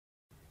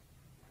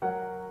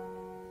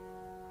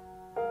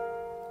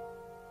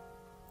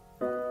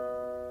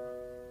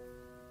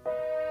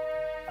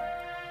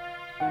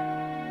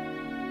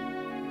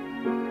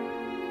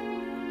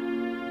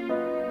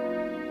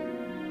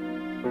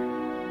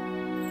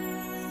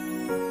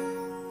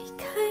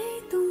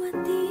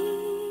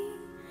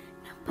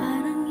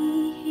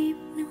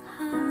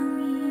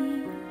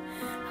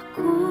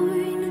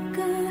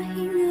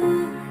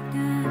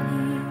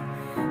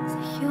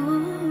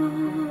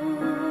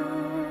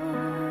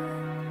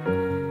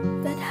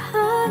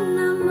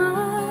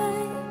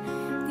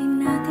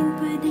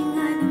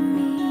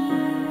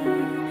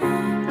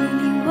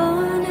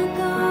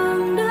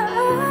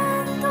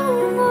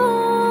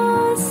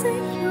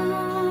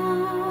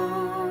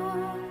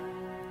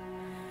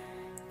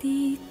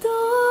Dito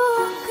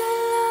ka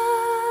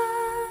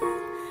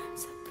lang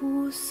sa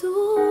puso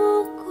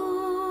ko,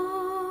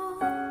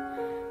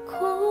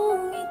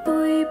 kung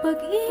ito'y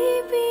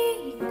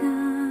pag-ibig na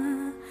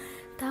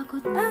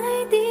takot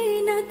ay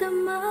di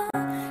nadama.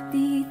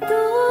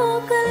 Dito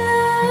ka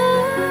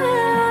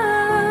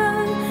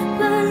lang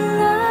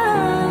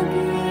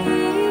palagi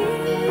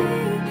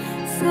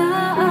sa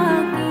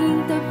aking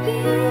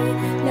tabi,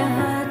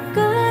 lahat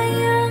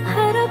kayang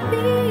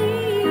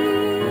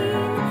harapin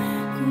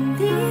kung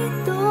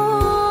dito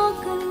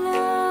ka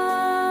lang.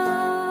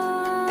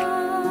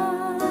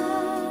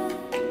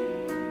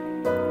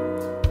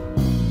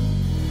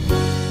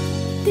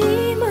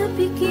 Di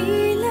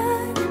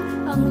mapigilan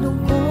ang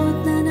lungkot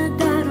na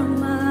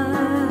nadarama,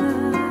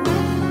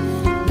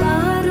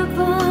 para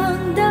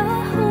bang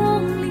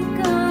dahong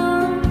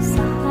ligaw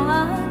sa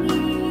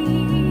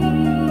hangin.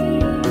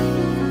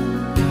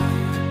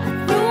 At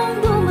nung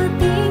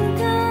dumating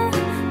ka,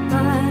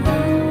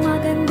 parang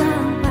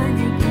magandang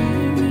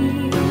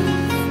panaginip,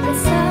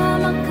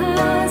 kasama ka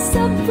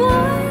sa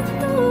buwan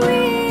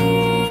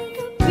tuwing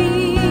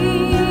gabi.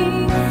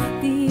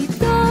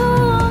 Dito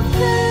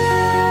ka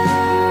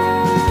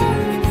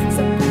lang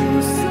sa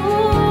puso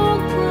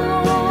ko,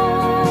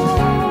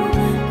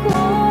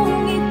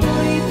 kung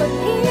ito'y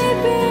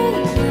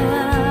pag-ibig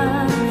na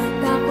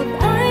takot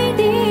ay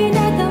di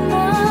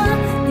nadama.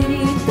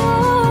 Dito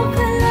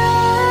ka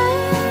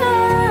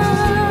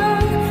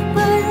lang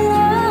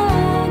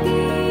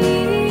palagi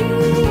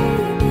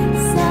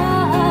sa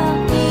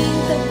aking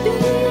tabi,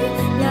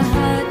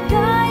 lahat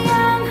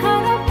kayang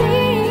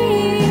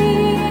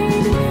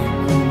harapin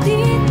kung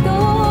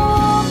dito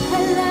ka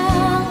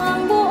lang.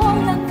 Ang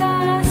buong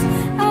lakas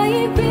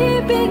ay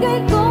ibibigay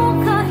ko,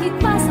 kahit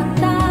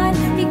masaktan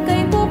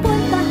ika'y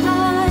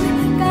pupuntahan,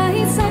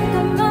 kahit saan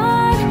ka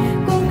man.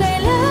 Kung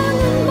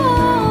kailangan mo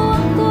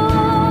ako,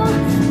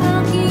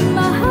 aking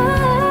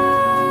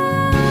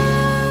mahal,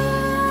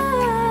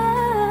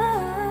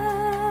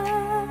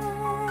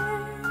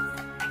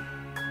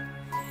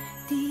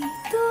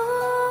 dito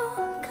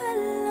ka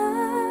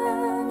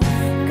lang.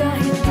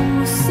 Kahit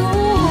puso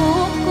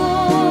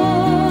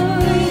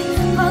ko'y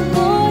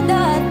pagod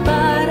at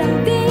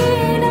parang di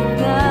na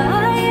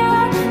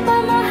kaya,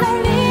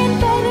 pamahalin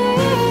pa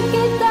rin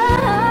kita.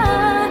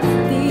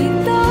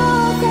 Dito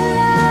ka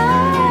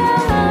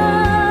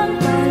lang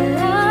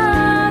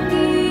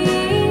palagi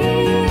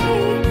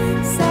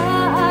sa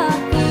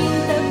aking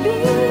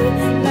tabi,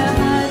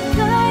 lahat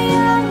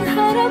kayang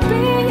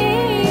harapin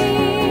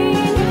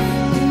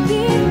kung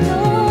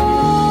dito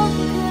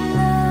ka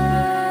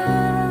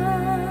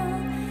lang.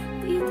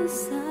 Dito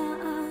sa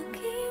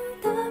aking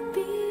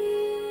tabi,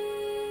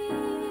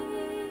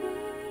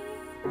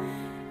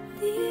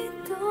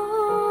 dito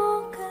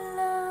ka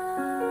lang.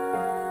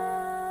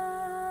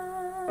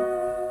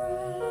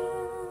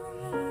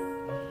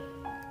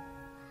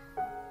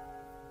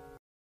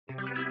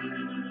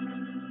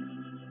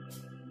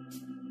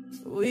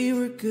 We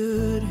were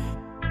good,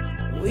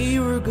 we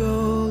were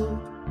gold,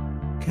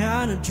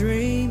 kind of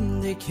dream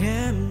that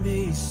can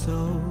be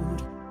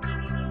sold.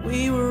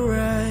 We were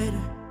right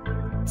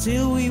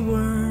till we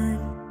weren't,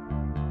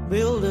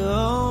 build a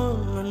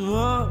home and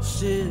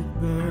watch it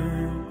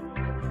burn.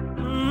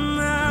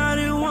 I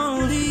didn't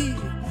want to leave,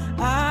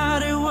 I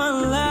didn't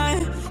want to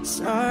lie,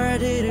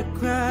 started to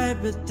cry,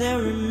 but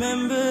then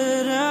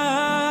remembered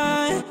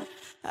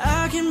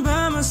I can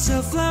buy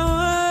myself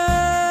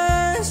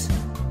flowers,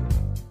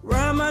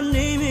 write my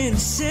name in the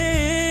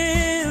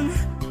sand,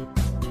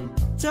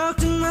 talk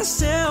to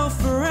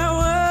myself for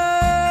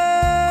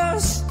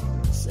hours,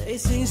 say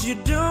things you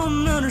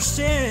don't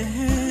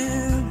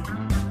understand.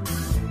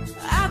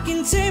 I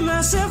can take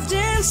myself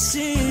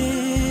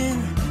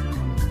dancing,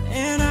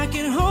 and I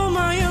can hold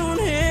my own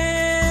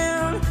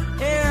hand.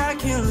 Yeah, I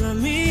can love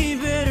me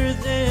better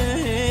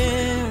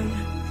than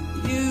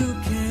you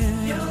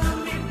can. You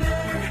love me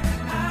better,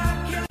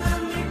 I can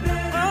love me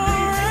better.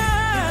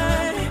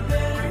 Alright,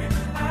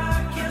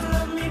 I can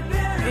love me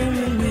better.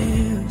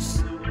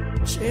 Reminisce,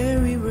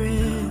 cherry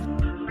red,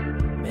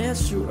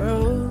 Mr.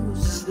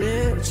 Rose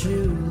that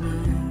you left.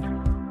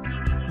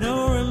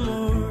 No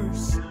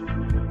remorse,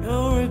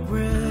 no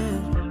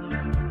regret,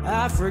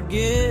 I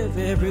forgive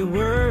every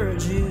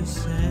word you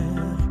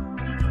said.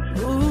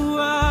 Ooh,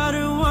 I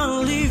don't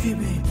wanna leave you,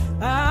 babe,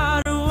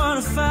 I don't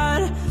wanna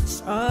fight.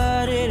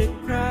 Started to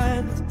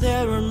cry, but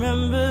then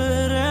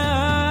remembered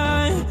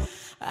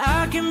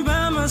I can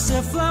buy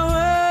myself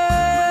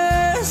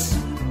flowers,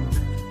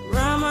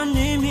 write my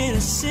name in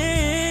the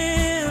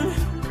sand,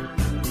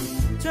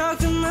 talk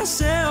to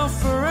myself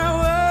for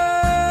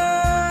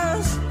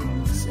hours,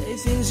 say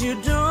things you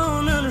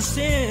don't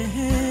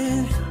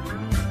understand.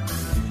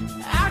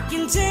 I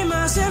can take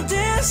myself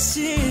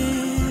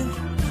dancing,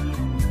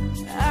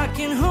 I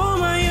can hold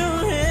my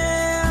own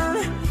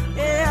hand.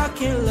 Yeah, I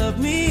can love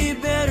me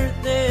better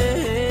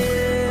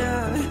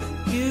than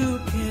you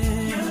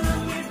can. You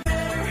love me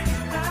better,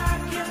 I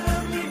can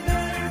love me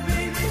better,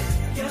 baby.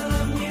 You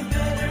love me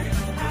better,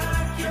 I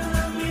can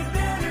love me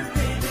better,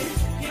 baby.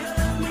 You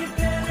love me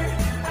better,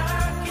 I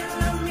can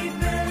love me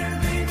better.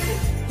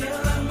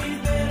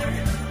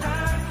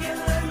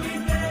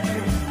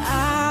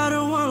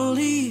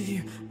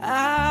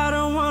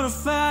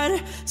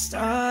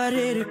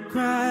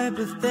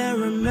 but then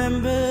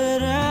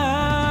remembered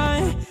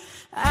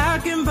I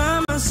can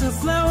buy myself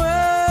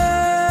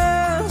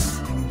flowers,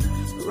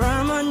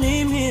 write my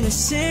name in the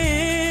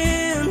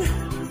sand,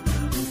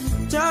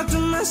 talk to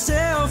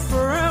myself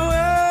for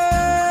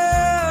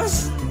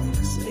hours,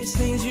 say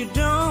things you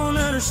don't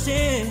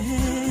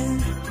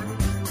understand.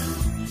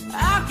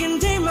 I can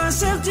take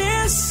myself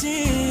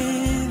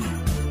dancing,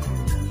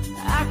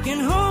 I can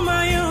hold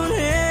my own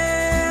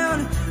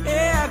hand.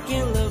 Yeah, I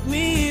can love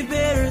me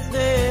better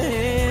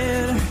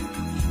than,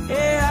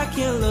 yeah, I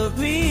can love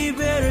me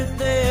better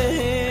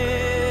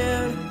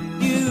than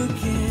you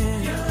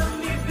can. You love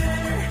me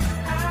better,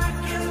 I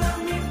can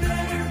love me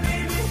better,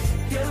 baby.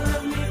 You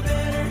love me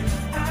better,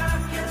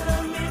 I can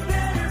love me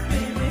better,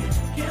 baby.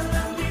 You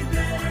love me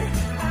better,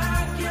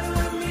 I can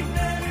love me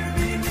better,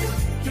 baby.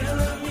 You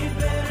love me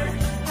better,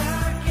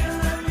 I can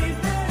love me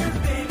better,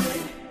 baby.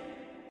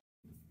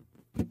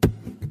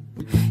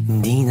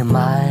 Hindi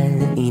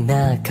naman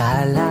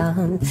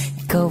inakalang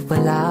ikaw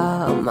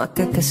pala ang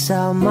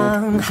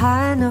makakasamang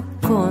hanap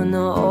ko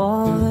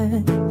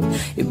noon.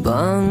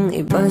 Ibang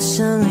iba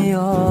sa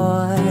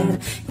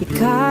ngayon,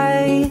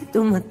 ika'y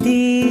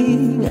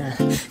dumating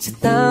sa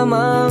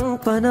tamang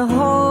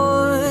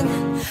panahon.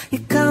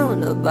 Ikaw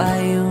na ba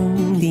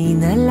yung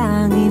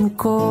dinalangin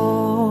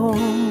ko?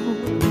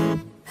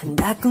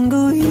 Handa kong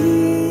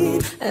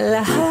gawin ang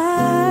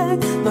lahat,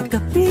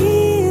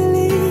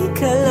 makapili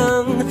ka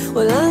lang,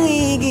 walang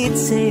higit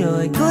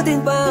sa'yo.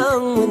 Ikutin pa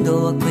ang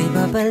mundo, ako'y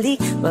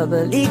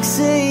babalik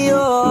sa'yo.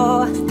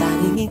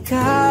 Tanging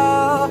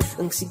ikaw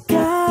ang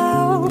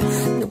sigaw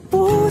ng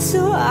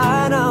puso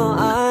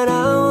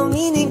araw-araw.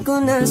 Aminin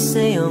ko na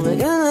sa'yo,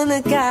 ngayon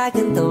na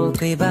nagkaganto,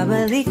 ako'y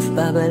babalik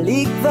pa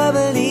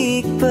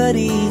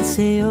rin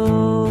sa'yo.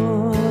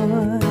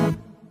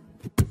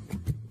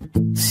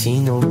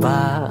 Sino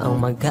ba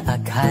ang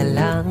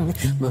mag-aakalang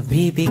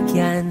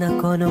mabibigyan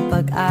ako ng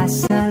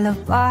pag-asa,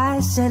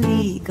 labas sa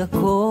liga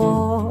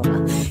ko?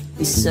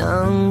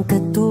 Isang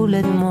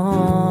katulad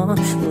mo,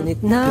 ngunit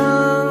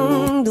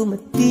nang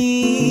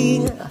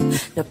dumating,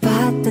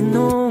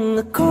 napatanong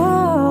ako,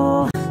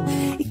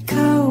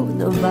 ikaw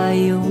na ba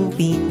yung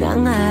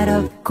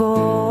pinangarap ko?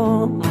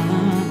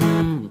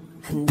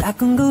 Handa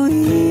kong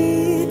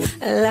gawin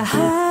ang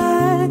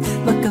lahat,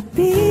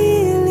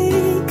 makapili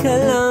ka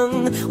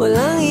lang,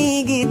 walang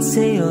higit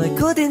sa'yo.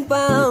 Ikutin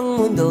pa ang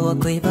mundo,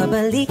 ako'y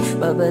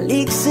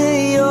babalik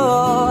sa'yo.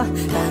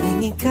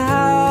 Tanging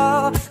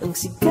ikaw ang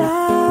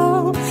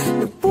sigaw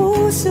ng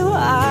puso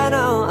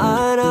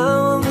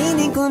araw-araw.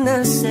 Aminin ko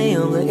na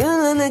sa'yo,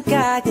 ngayon na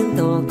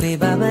nagkaganto, ako'y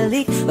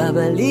babalik pa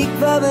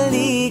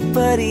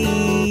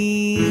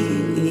rin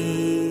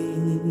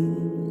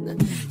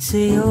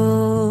sa'yo.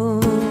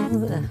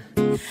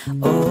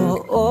 Oh,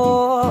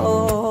 oh,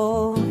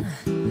 oh,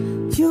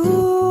 you,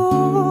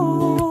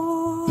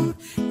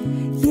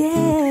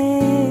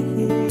 yeah.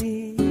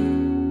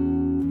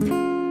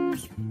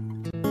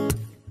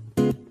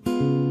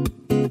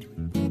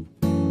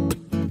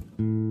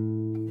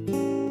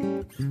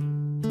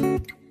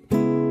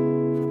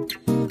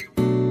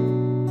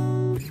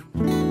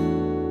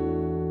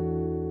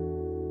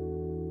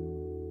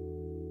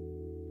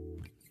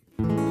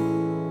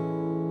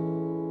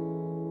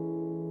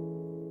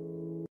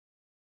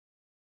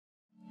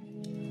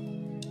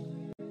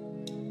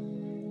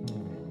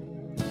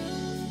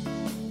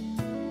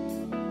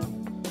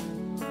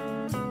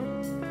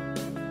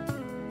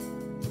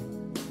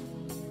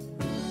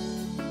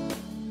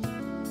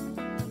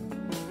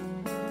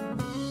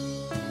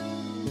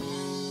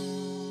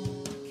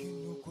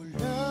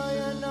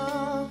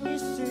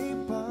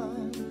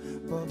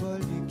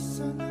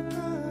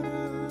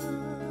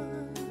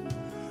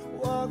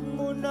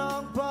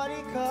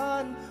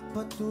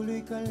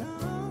 Patuloy ka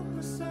lang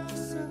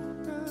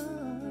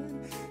masasaktan.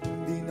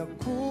 Hindi na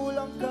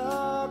kulang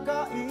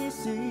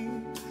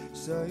kakaisip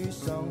sa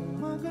isang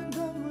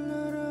magandang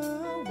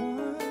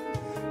larawan.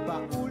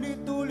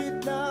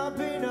 Paulit-ulit na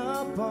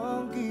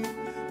binabanggit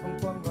ang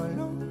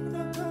pangalang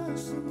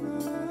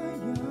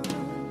nakasanayan.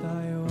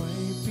 Tayo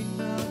ay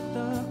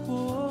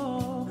pinagtagpo,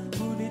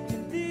 ngunit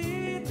hindi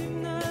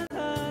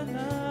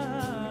tinadhana.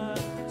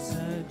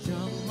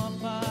 Sadyang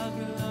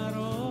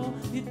mapaglaro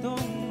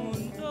itong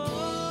mundo.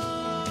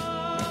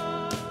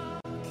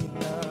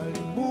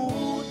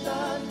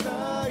 Kinalimutan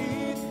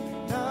kahit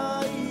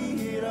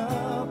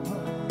nahihirapan,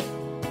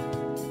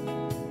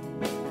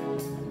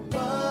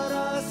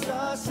 para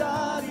sa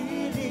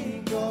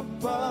sariling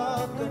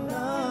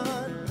kapakanan.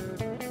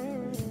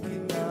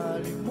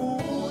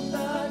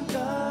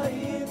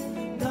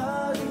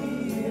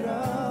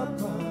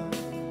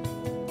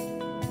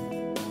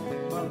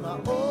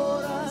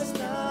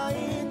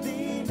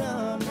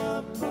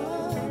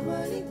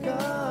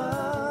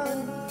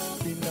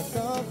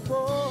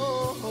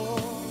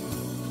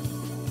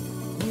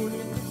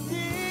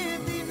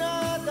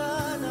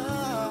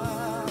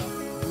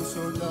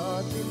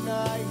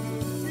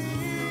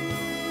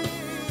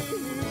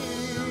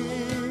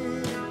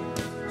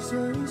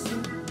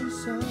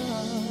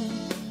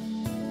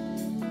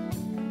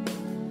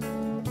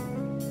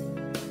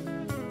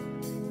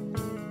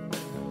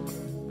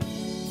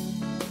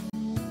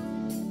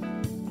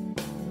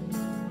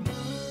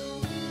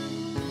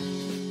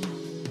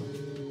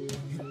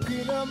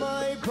 na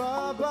may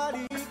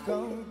babalik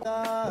ang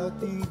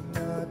dati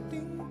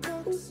nating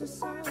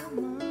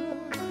pagsasama.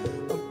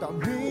 Ang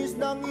tamis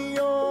ng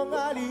iyong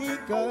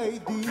halik ay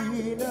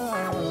di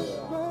na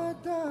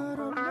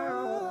madarama.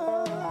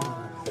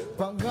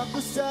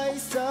 Pangako sa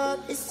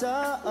isa't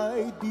isa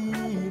ay di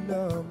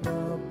na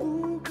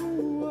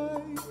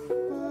mabubuhay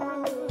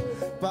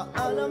pa.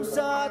 Paalam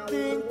sa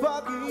ating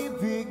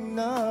pag-ibig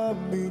na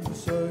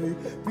minsa'y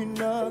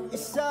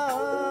pinag-isa.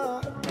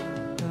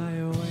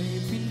 Tayo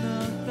ay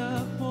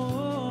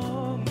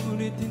pinagtapos,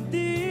 ngunit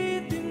hindi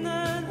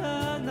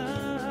tinadhana.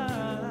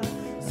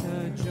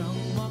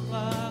 Sadyang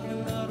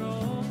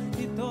makakilaro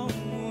itong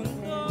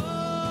mundo.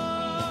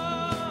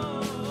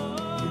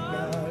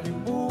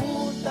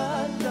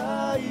 Kinalimutan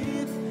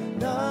kahit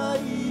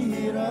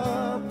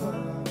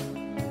nahihirapan,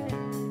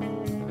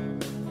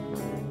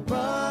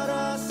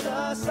 para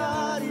sa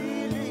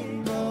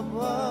sariling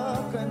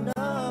kapakanan.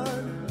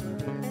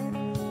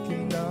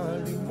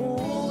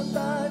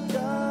 Kinalimutan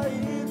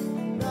kahit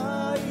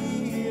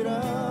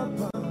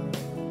nahihirapan,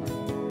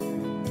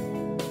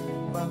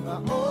 mga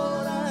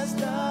oras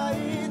na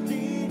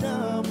hindi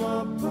na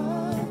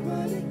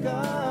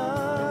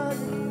mapabalikan.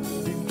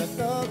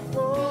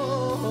 Tinatagpo,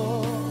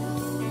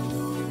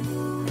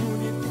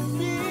 ngunit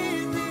hindi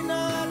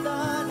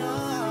tinadhana.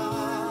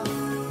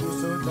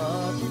 Puso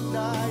natin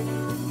ay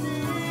hindi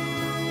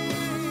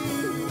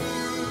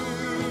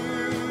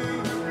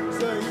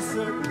sa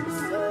isa't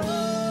isa.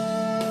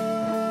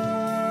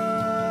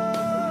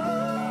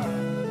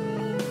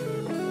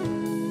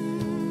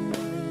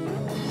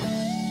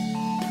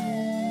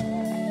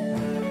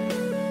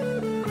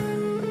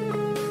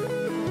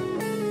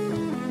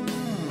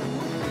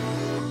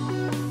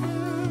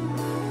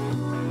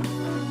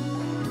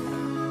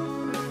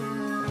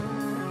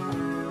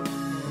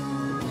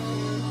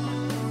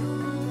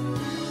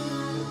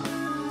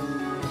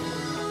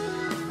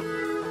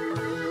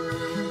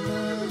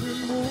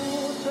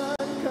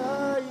 Kinalimutan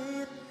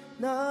kahit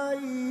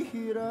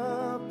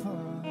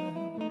nahihirapan,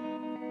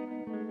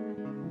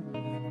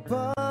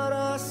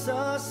 para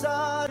sa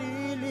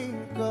sariling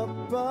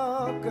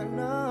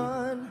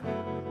kapakanan.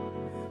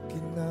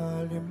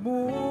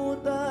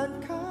 Kinalimutan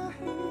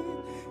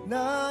kahit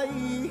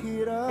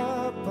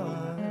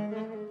nahihirapan,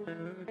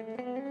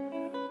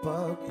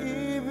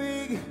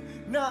 pag-ibig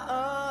na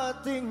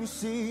ating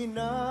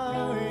sinayang.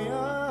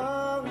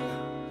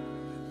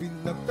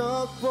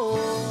 Pinagtagpo,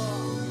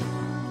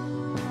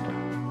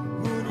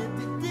 ngunit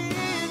hindi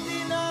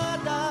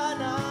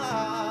dinadana.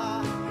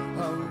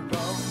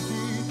 Hanggang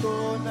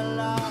dito na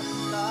lang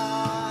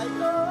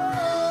tayo.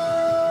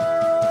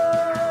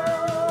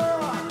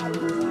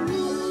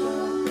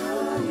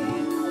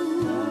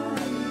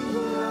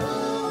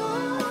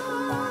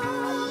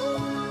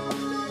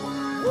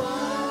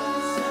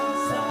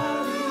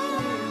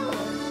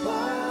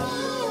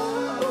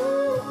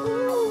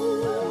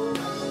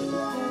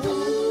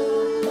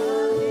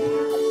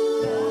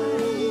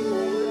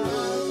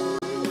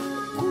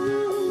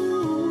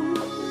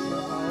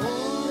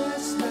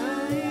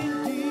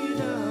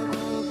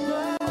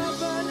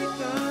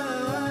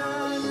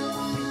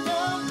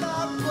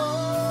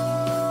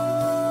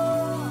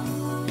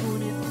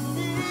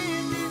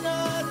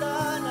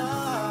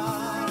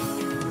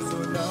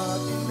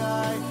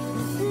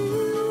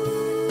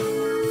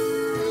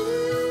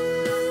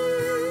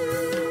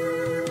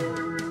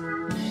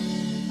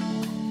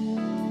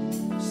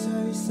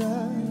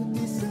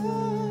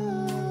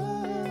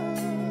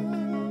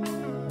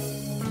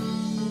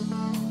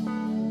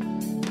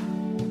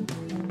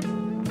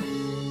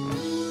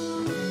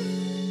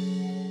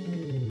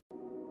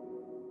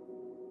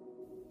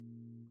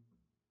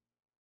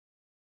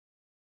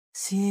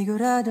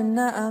 Sigurado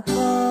na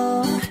ako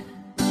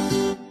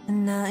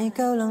na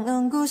ikaw lang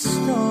ang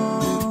gusto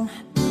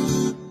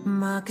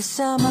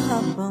makasama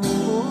habang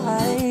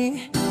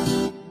buhay.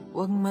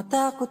 Huwag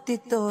matakot,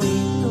 ito'y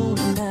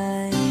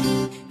tunay.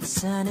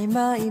 Sana'y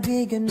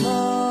maibigan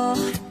mo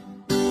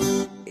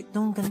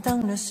itong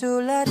kantang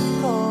nasulat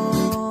ko.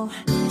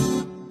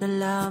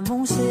 Dala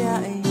mong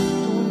saya ay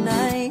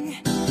tunay.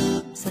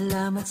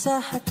 Salamat sa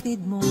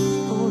hatid mong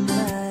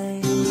kulay.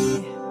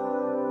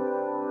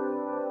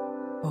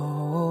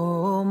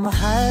 Oh,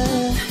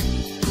 mahal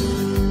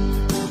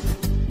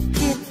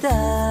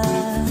kita,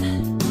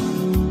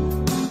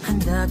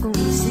 handa kong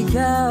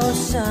isigaw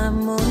sa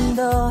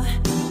mundo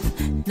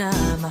na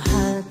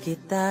mahal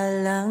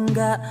kita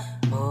langga.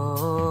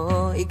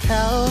 Oh,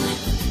 ikaw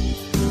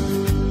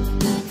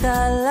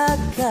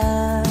talaga,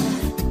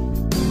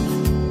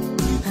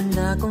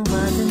 handa kong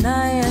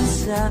patunayan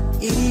sa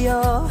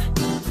iyo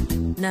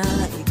na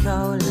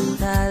ikaw lang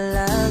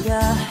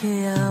talaga.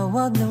 Kaya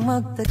wag nang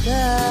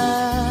magtaga,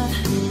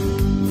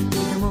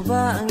 tingnan mo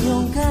ba ang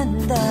iyong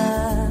ganda?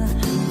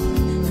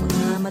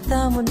 Mga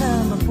mata mo na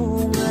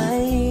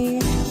mapungay,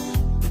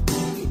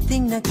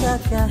 iting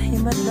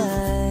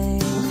nakakahimatay.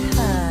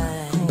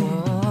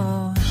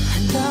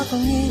 Handa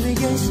kong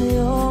ibigay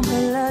sa'yo ang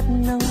balat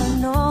ng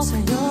manok.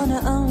 Sa'yo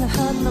na ang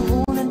lahat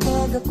ng unan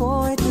pag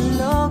ako'y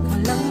tulog.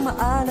 Walang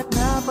maalat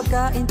na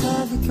pagkain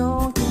pag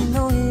ikaw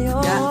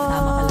tinuyo.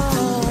 Tama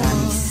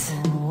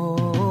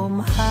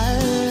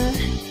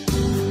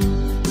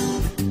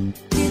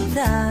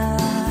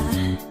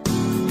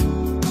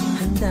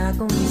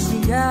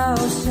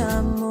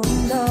sa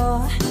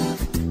mundo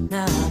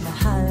na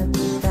mahal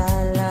ko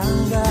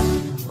talaga.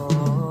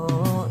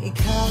 Oh,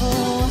 ikaw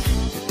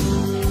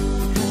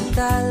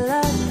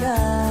talaga.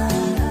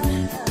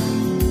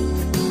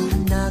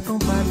 Handa kong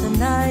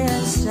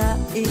patunayan sa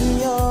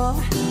iyo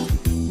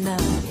na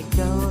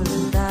ikaw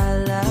lang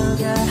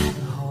talaga.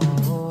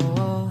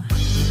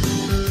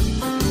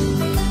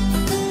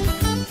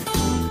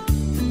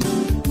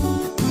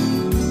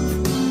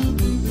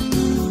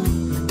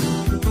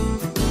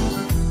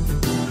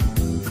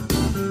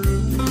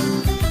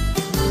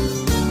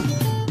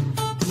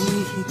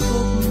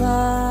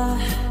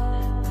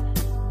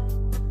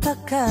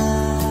 Taka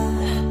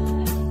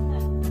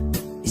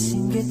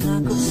isinggit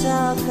ako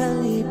sa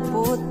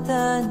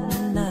kalibutan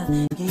na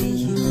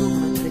hihigog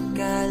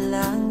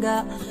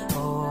magtagalangga.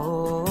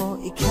 Oh,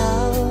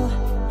 ikaw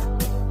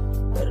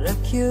para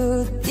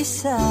cute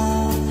isa,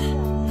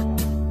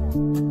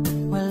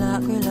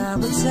 wala ko'y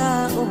labot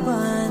sa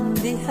uban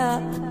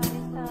diha,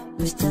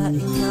 basta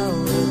ikaw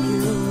para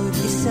cute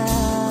isa.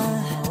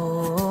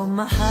 Oh,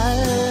 mahal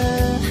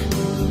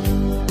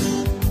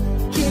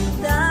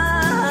kita,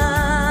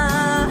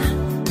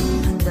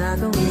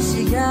 kung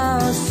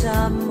isigaw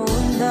sa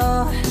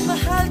mundo,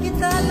 mahal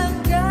kita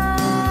langga.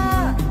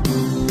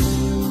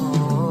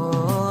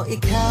 Oh,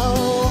 ikaw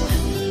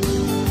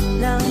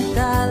lang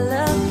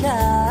talaga.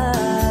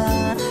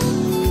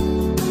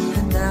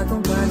 Handa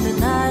kong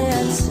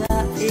patunayan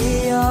sa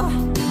iyo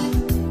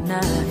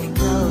na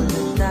ikaw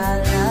lang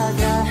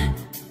talaga.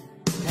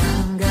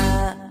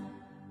 Langga.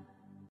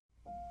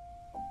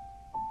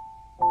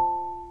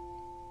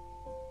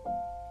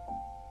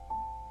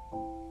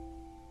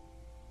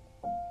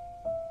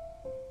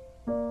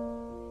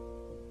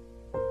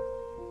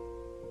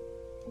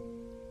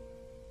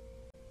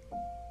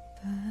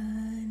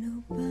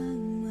 Paano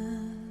bang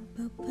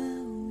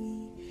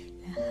mapapawi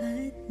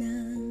lahat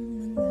ng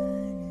mga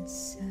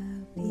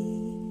nasabi?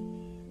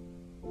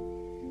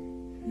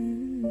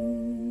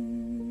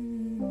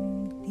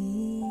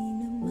 Di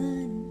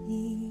naman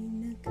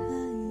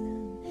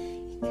inakalang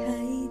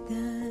ika'y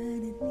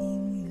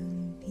darating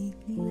lang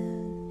bigla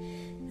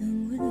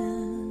nang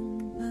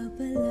walang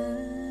babala.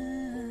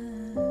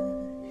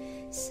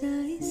 Sa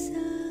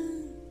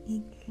isang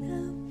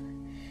iglap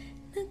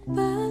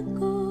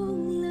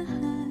nagbagong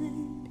lahat,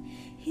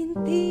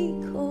 hindi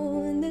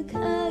ko na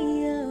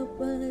kaya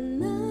pa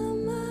na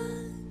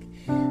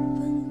magpanggap.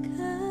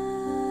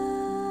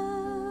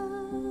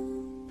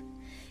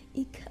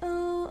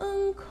 Ikaw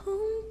ang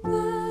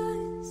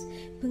kumpas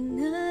pag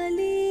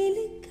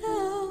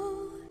naliligaw,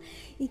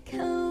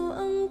 ikaw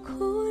ang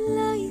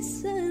kulay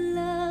sa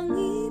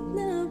langit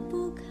na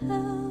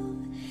bughaw.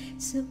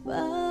 Sa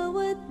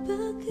bawat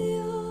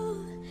bagyo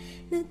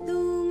na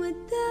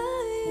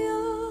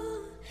dumadayo,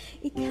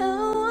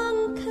 ikaw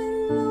ang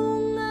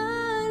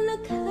kanlungan na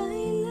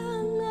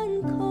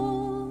kailangan ko.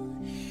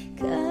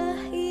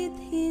 Kahit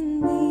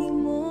hindi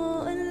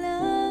mo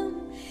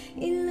alam,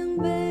 ilang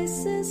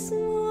beses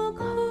mo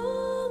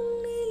akong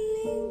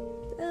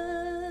niligtas.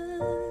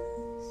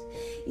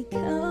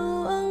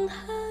 Ikaw ang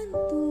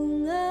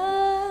hantungan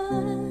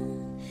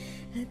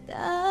at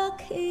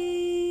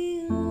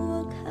aking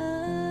wakas.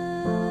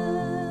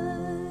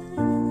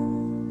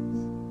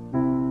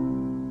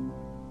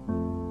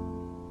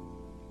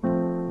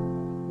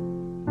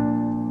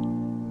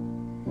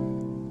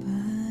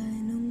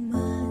 Paano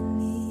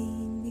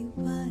maniniwala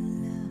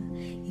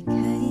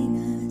ika'y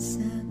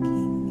nasa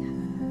aking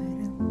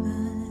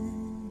harapan?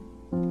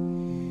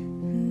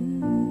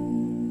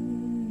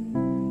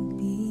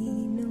 Di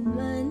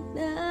naman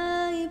na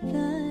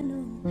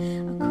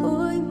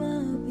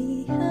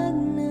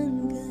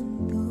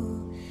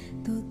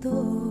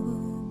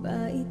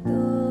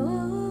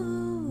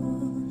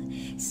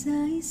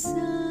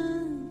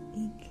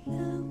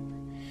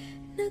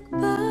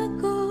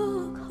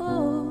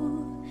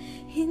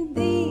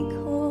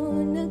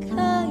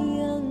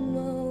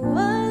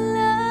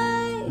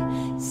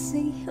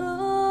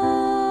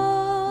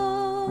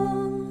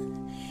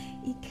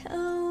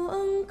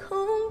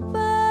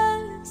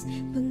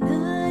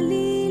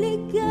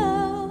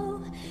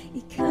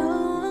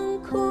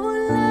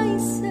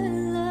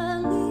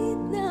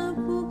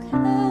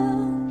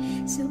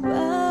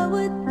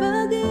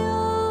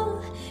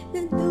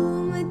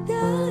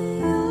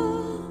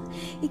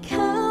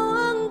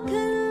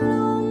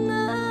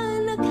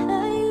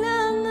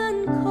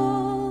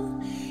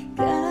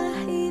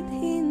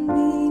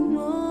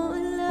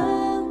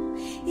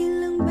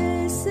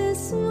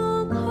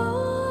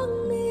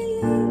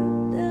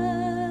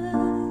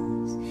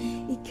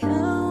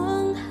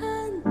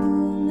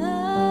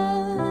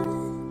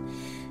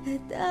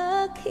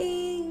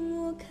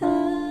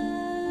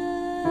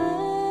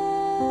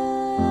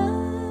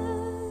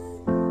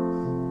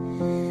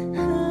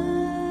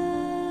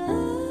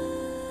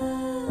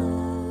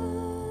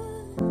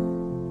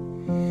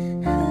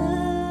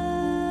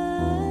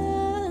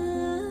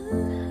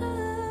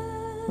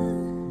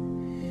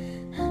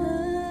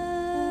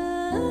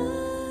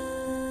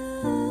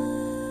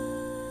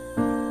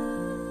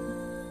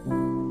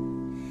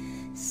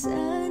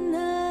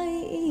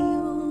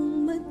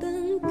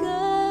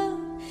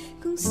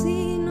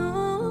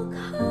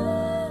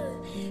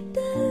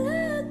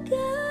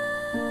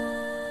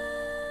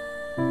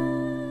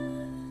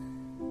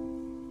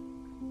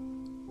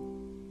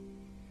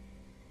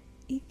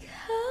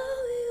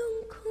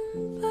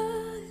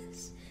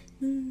hampas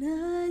nung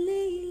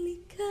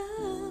naliligaw.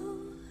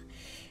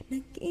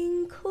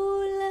 Naging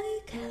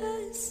kulay ka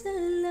sa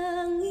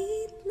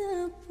langit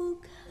na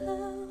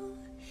pugaw.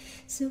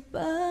 Sa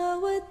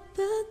bawat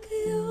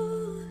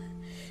bagyo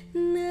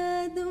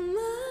na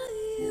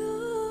dumayo,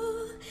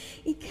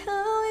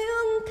 ikaw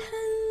yung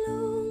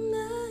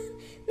kanlungan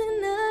na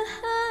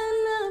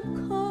nahanap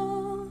ko.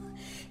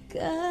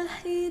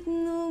 Kahit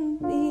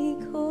nung di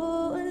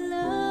ko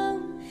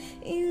alam,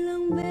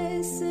 ilang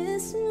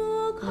beses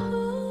mo ko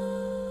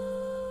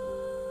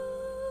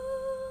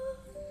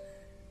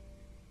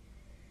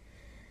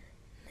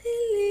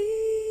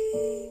niligtas.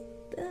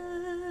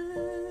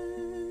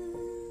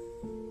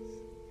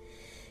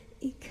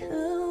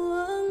 Ikaw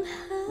ang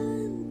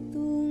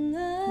hantungan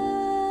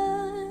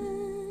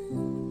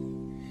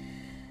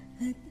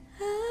at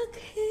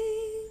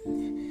aking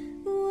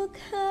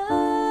wakas.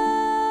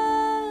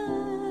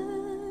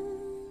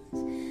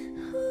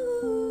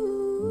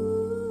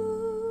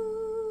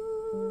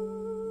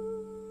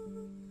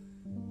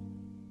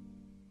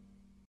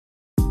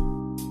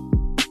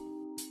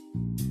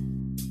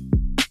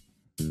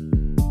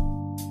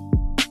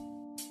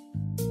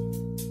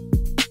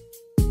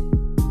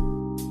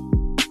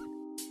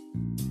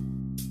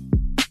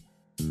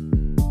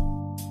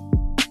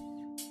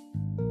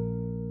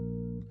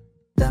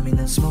 Dami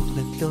ng smoke,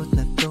 nag-load,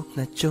 nag-dope,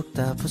 nag-joke,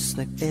 tapos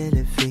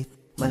nag-elevate.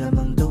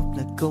 Malamang dope,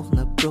 nag-coke,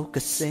 na-broke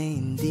kasi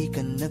hindi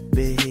ka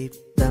nag-behave.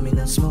 Dami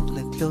ng smoke,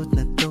 nag-load,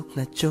 nag-dope,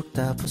 nag-joke,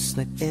 tapos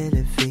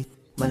nag-elevate.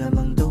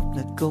 Malamang dope,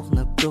 nag-coke,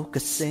 na-broke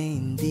kasi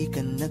hindi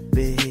ka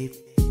nag-behave.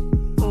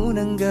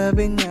 Unang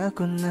gabi niya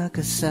ako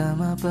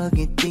nakasama pag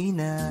hindi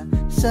na.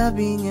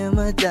 Sabi niya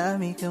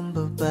madami kang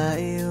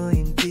babae o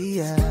hindi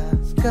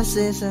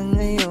Kasi sa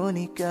ngayon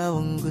ikaw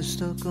ang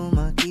gusto kong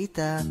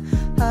makita,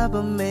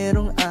 habang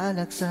merong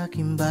alak sa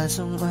aking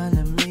basong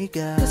malamig.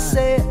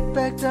 Kasi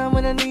back down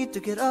when I need to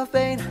get off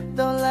pain.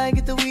 Don't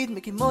like it the weed,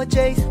 making more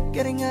chase.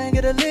 Getting high,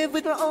 gotta live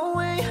with my own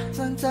way.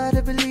 So I'm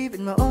tired of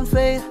believing my own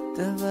fate.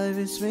 The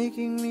vibe is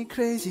making me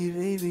crazy,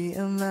 baby,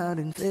 I'm out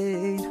in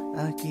vain.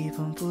 I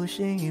keep on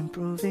pushing,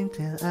 improving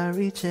till I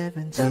reach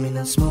heaven. Dami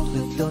ng smoke,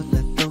 nag-load,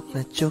 nag-dope,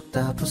 nag-joke,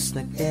 tapos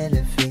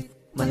nag-elevate.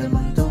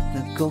 Malamang dope,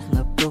 nag-coke,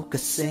 na-broke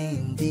kasi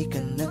hindi ka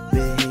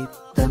nag-behave.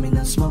 Dami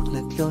ng smoke,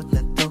 nag-load,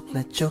 nag-dope,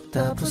 nag-joke,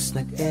 tapos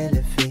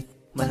nag-elevate.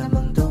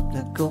 Malamang dope,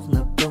 nag-coke,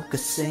 na-broke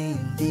kasi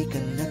hindi ka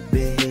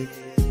nag-behave.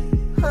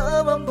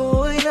 Habang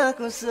buhay na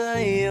ako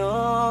sa'yo,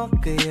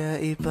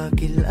 kaya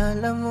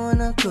ipakilala mo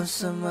na ko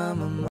sa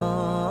mama mo.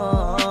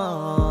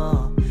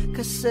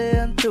 Kasi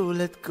ang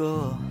tulad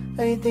ko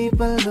ay di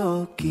pa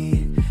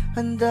low-key.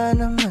 Handa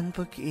naman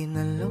pag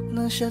inalok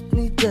ng shot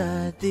ni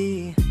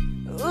daddy.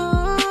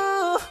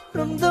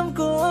 Ramdam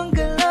ko ang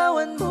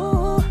galawan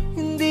mo.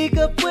 Hindi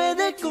ka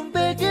pwede kung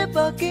peke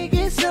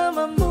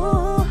pakikisama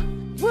mo.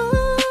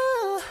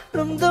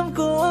 Ramdam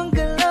ko ang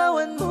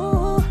galawan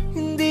mo.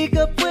 Hindi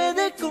ka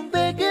pwede kung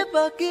peke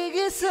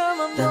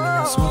pakikisama mo. Dami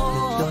ng smoke,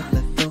 nag-load,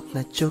 nag-dope,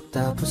 nag-joke,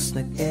 tapos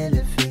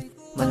nag-elevate.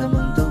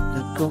 Malamang dope,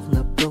 nag-coke,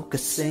 na-broke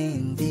kasi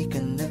hindi ka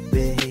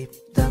nag-behave.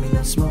 Dami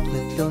ng smoke,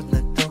 nag-load,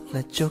 nag-dope,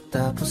 nag-joke,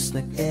 tapos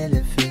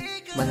nag-elevate.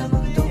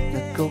 Malamang dope,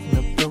 nag-coke,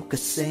 na-broke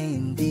kasi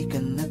hindi ka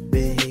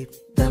nag-behave.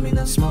 Dami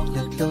ng smoke,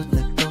 nag-load,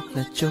 nag-dope,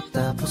 nag-joke,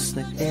 tapos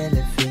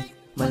nag-elevate.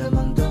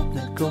 Malamang dope,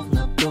 nag-coke,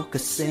 na-broke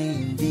kasi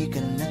hindi ka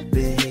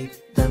nag-behave.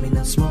 Dami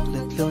ng smoke,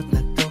 nag-load,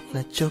 nag-dope,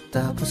 nag-joke,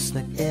 tapos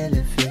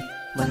nag-elevate.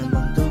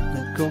 Malamang dope,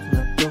 nag-coke,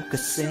 na-broke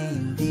kasi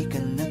hindi ka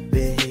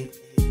nag-behave.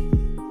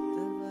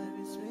 The vibe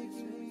is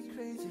making me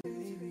crazy,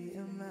 baby,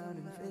 I'm out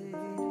in vain.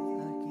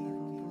 I keep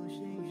on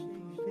pushing,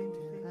 improving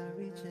till I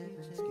reach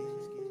heaven's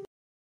gate.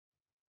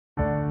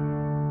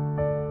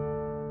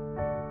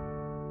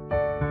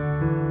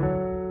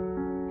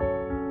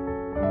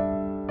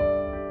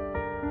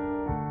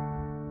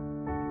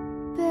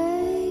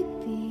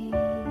 Baby,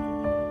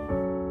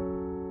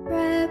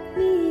 wrap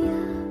me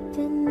up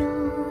in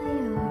all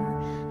your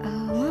I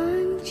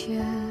want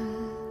you.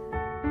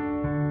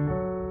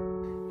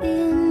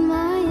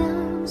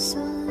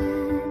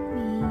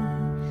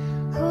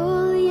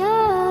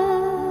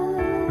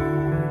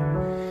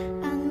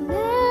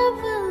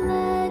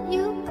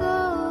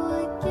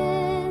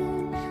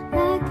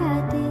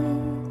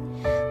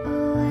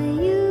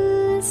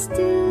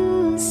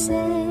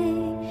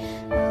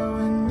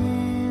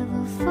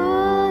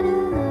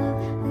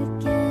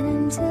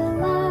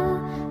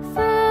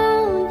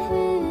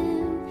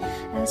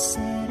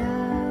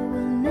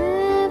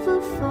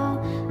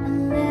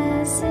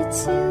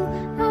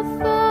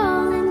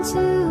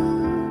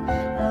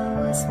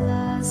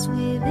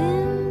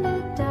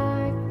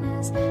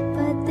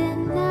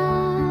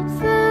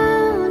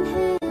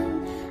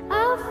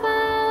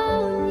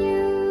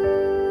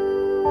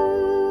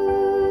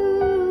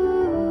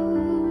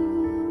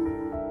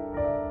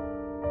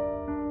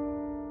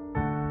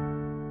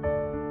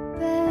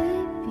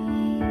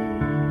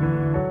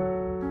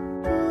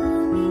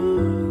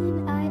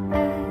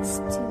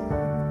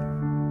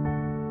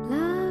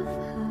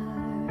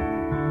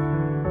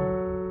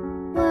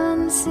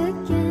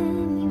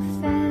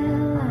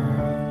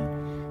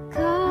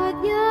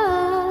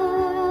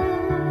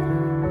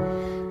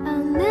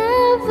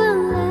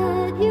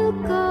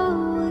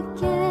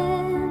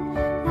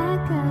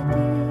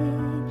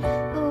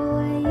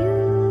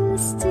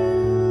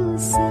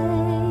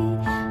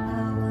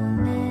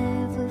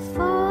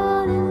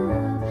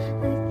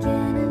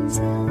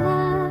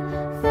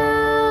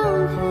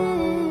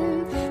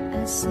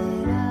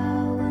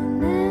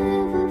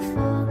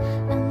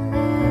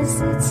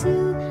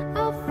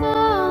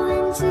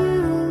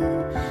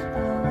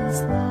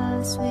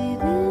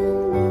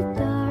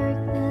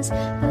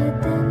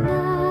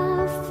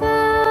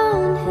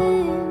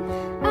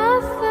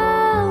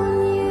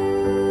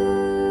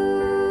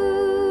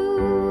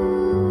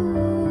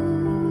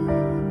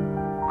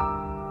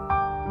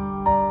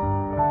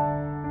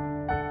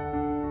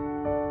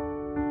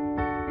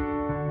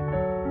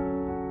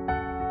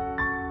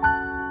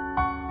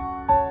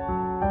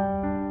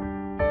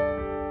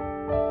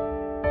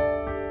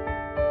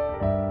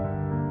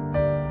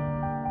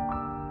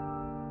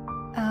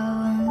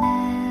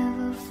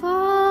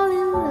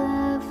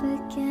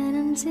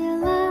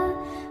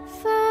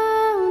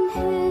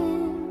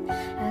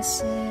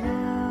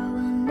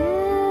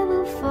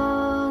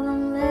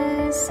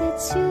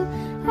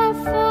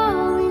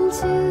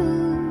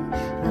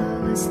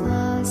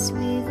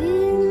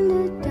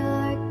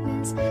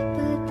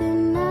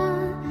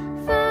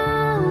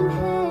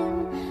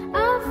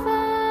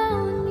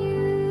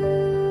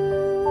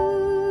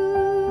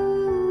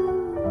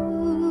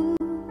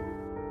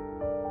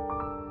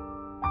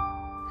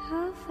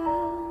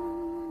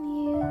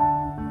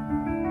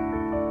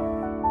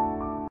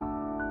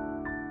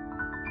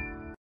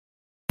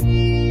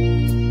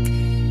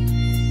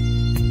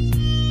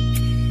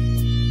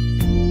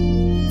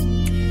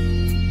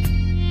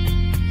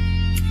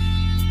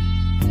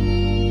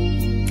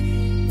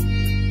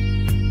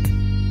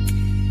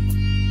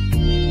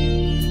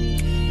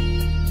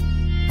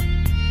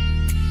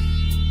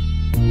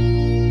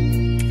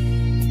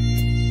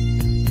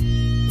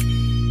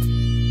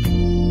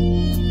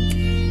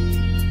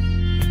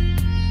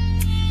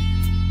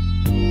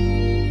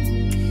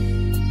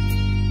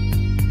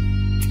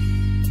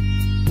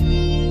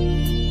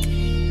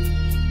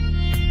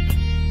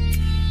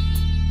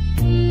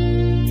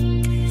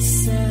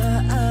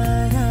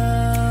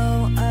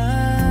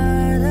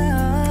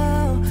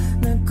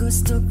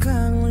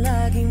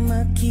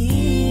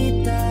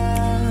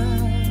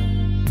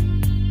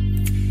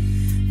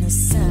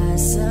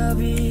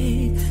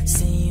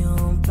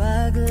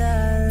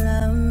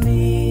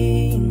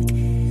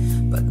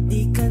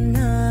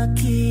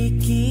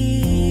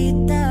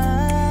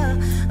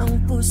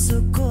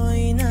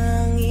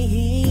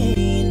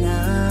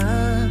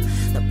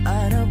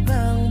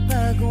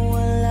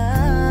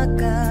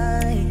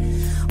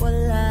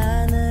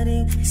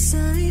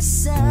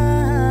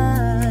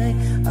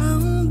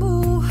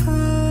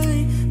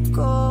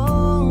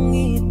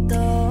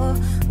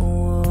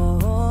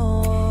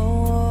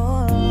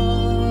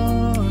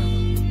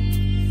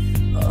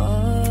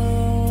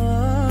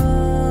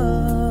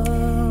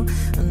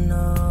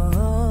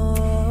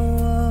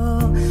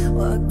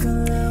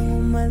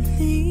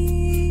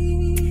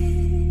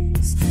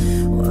 please,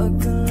 wag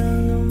ka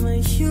lang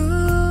lumayo.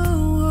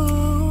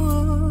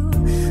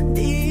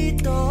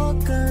 Dito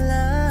ka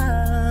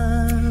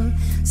lang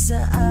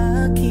sa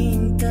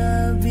aking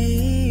tabi.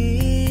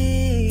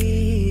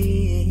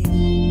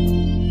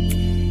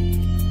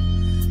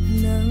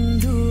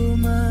 Nang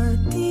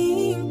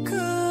dumating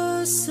ka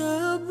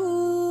sa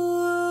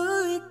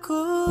buhay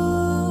ko,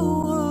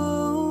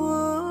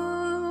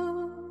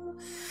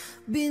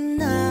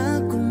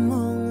 binago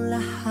mong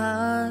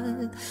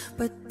lahat,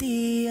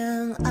 pati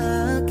ang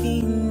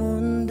aking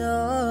mundo.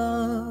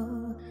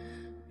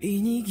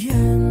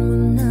 Binigyan mo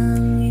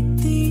ng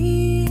ngiti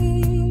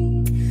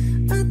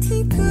at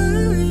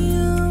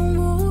ligayang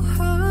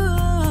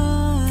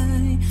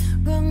buhay.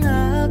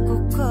 Pangako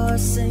ko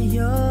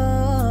sa'yo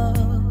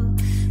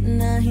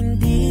na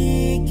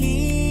hindi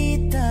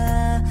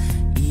kita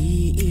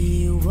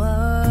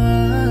iiwan.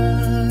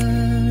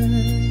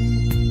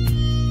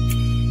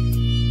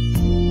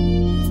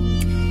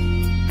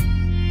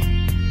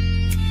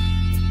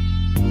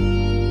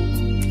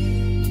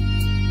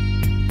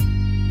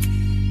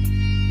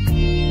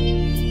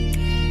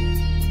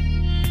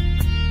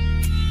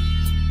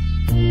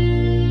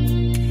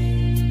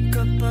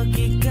 Kapag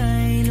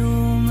ika'y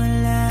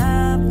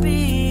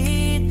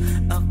lumalapit,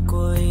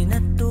 ako'y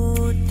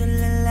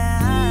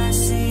natutulala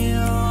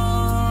sa'yo.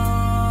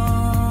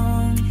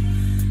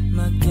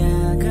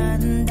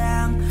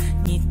 Magagandang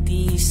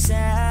ngiti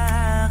sa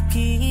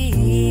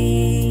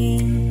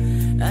akin,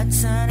 at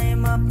sana'y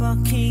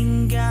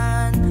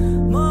mapakinggan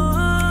mo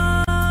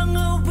ang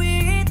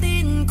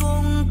awitin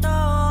kong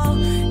to.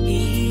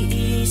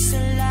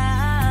 Iisa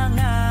lang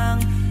ang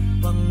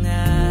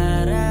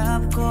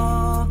pangarap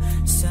ko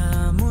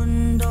sa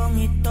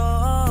mundong ito,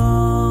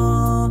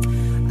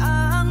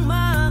 ang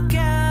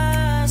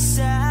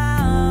magkasama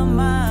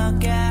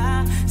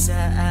ka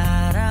sa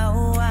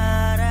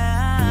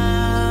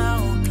araw-araw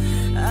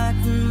at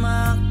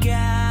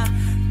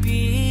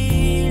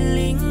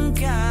magkapiling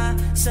ka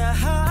sa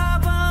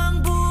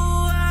habang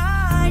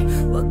buhay.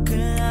 Wag ka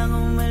lang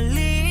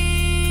umalis,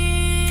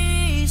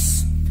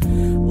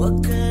 wag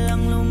ka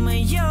lang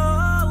lumayo.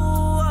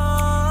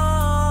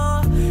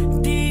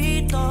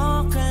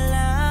 Dito ka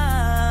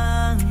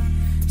lang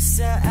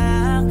sa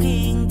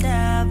aking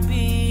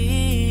tabi.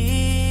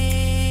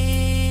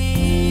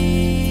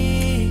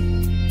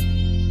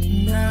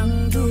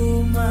 Nang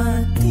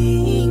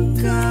dumating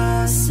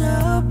ka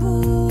sa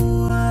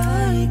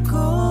buhay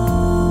ko,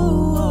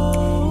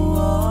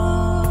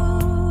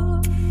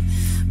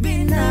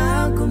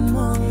 binago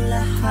mong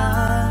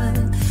lahat,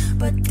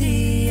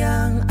 pati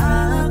ang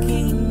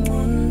aking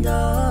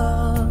mundo.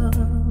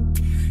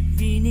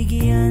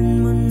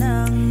 Binigyan mo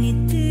ng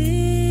ngiti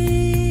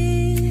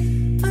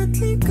at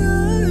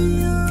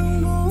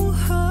ligayang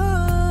buhay.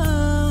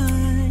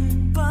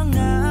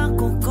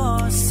 Pangako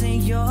ko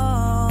sa'yo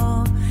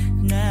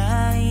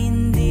na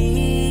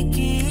hindi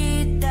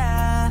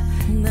kita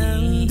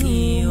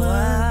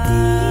iiwan.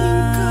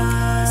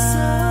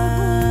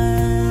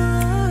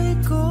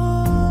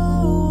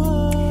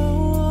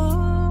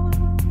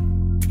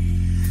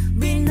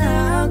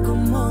 Binago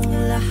mong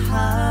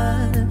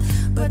lahat,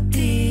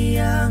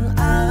 pati ang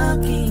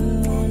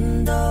aking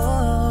mundo.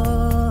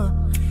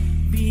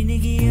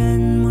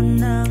 Binigyan mo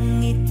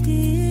ng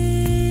ngiti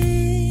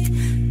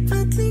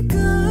at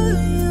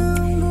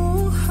ligayang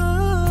buhay.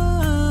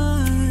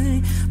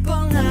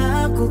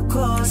 Pangako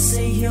ko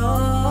sa'yo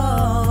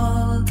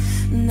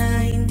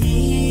na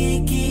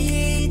hindi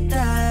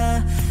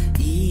kita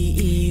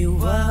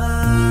iiwan.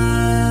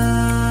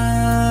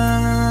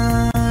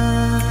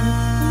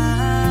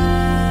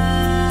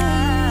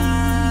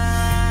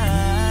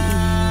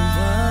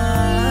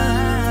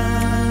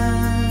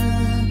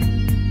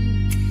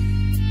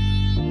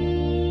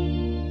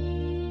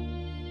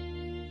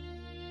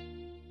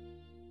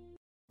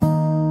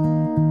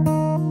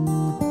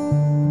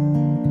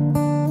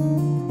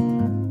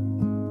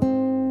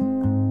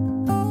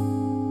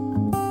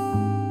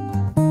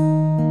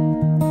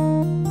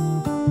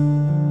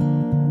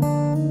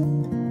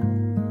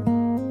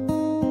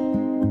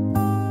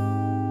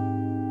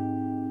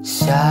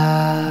 Sa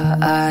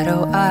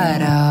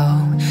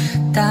araw-araw,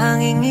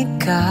 tanging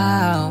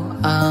ikaw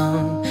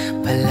ang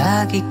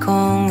palagi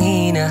kong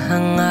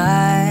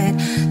hinahangad.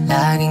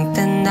 Laging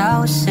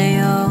tanaw sa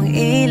iyong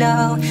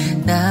ilaw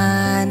na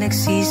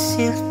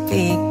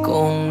nagsisilbi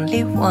kong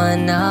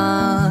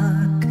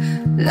liwanag.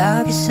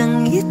 Labis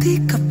ang ngiti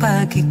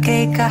kapag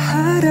ika'y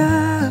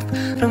kaharap.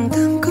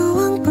 Ramdam ko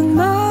ang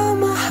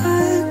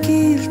pagmamahal,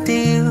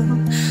 giltiw.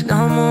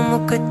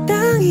 Namumukod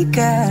ang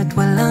ikat,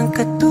 walang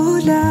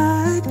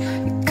katulad.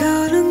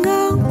 Ikaw lang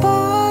ang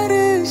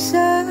para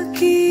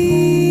sa'kin.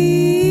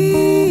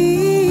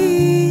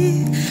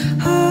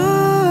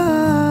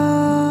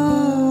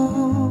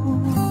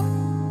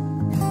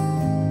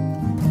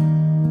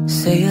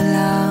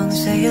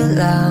 Sa'yo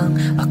lang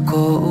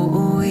ako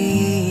uuwi.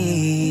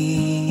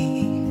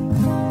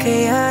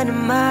 Kaya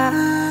naman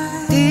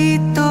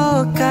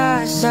dito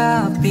ka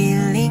sa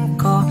piling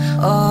ko.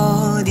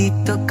 Oh,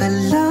 dito ka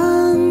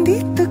lang,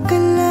 dito ka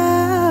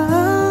lang.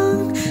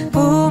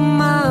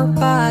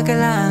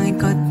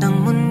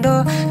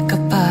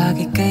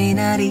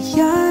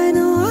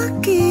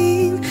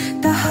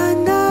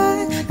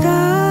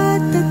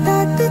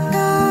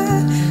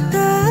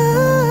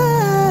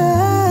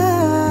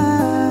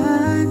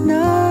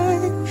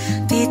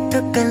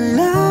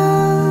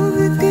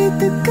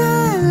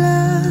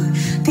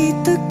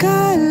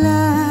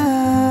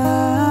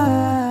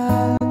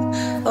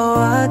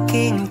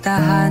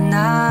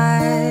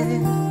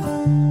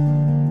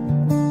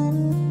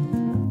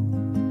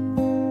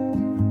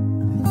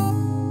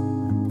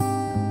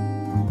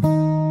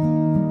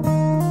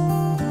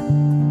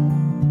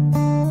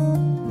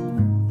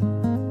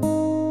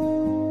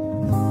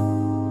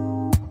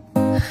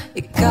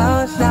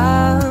 ikaw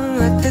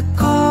lang at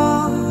ako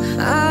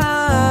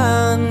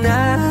ang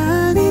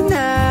naninag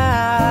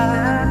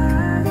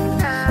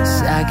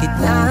sa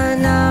gitna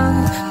ng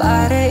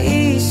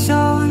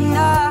paraiso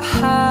na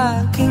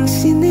aking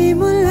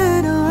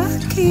sinimulan o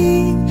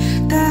aking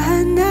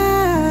tahanan.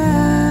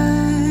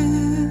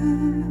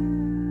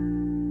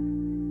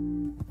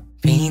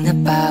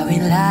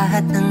 Pinapawin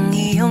lahat ng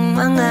iyong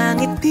mga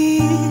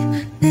ngiti,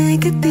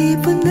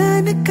 negatibo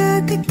na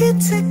nakatikit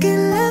sa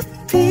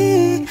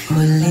kilapi.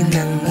 Huli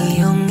ng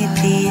iyong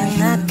ngiti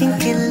ang aking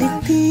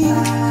kiliti,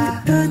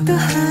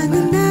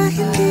 katotohanan na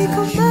hindi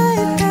ko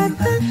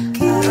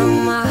maitatanggi.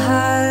 Ang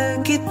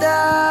mahal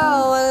kita,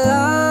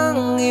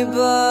 walang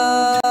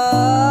iba.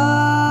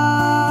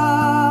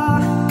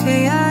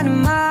 Kaya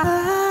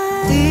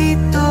naman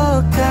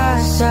dito ka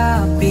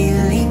sa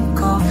piling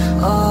ko.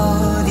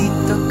 Oh,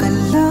 dito ka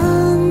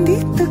lang,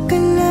 dito ka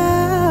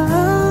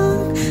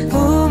lang.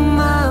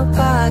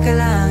 Pumapagal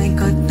ang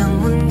ikot ng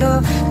mundo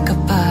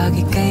kapag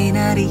ika'y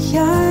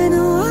nariyan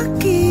o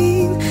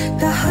aking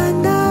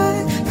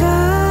tahanan.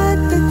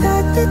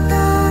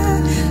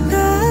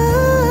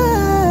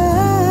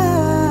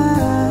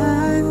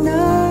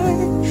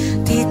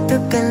 Dito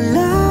ka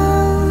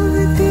lang,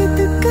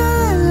 dito ka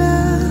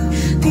lang,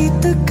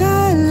 dito ka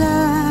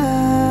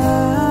lang,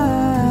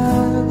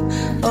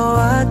 o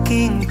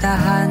aking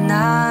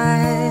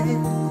tahanan.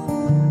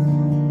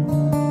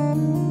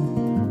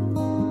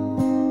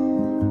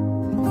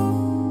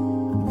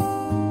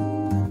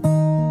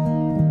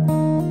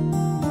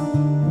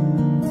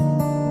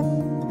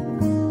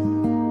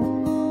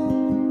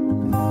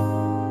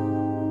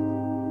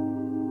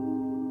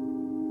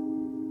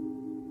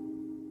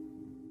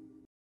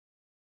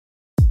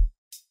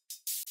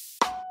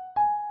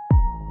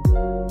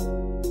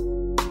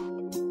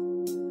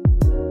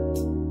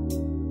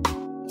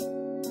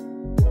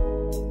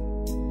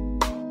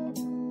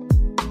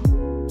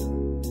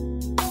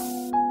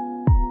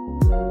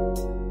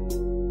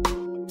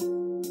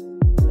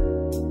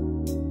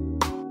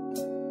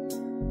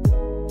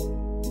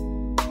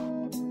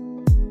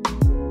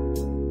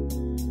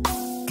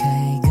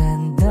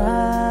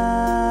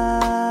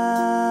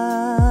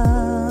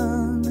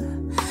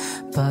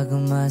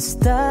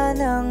 Pagmasta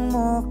ng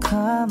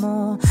mukha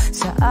mo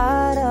sa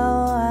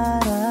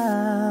araw-araw,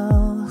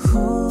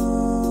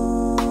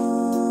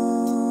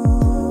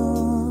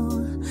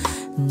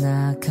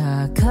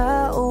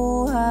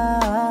 nakakauhaw.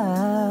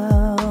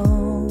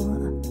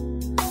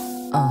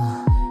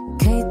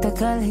 Kay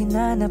tagal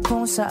hinanap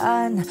kung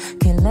saan,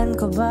 kailan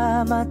ko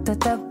ba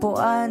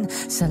matatagpuan?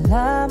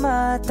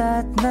 Salamat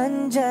at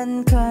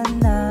nandyan ka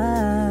na.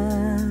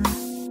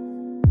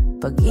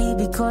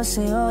 Pag-ibig ko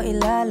sa'yo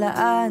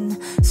ilalaan,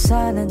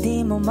 sana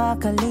di mo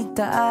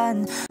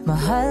makaligtaan.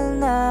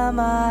 Mahal na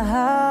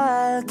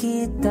mahal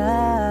kita.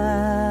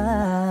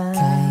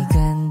 Kay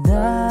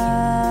ganda,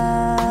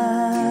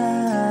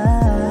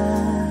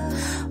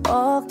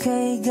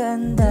 okay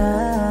ganda,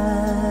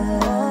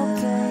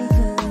 okay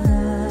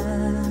ganda,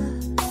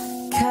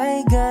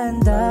 kay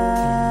ganda,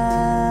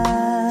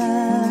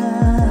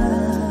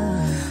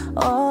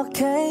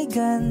 okay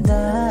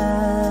ganda.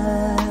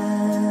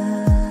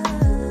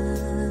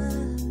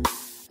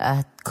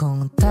 At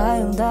kung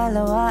tayong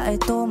dalawa ay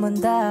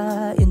tumanda,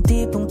 yung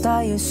tipong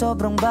tayo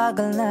sobrang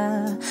bagal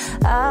na,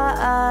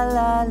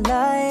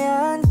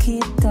 aalalayan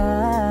kita.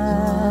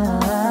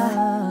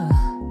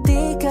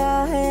 Di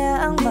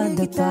kayaang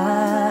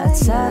madata, at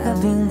sa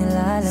gabing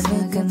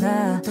nilalamig ka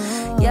na,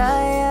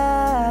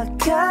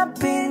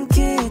 yayakapin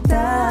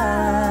kita.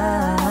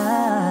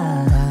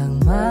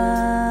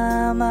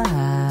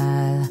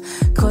 Pagmamahal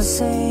ko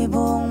sa'y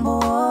buong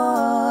buo,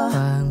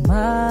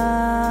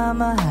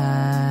 pagmamahal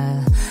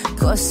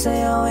ko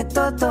sa'yo ay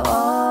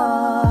totoo.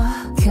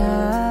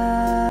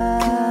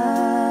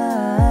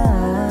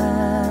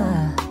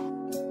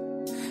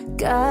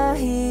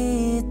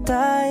 Kahit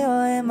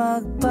tayo'y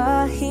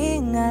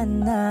magpahinga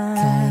na.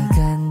 Kay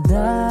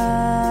ganda,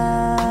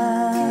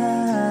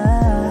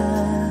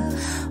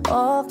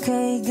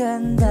 okay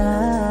ganda,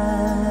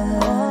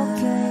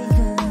 okay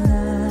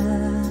ganda,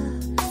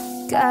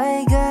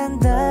 kay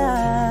ganda,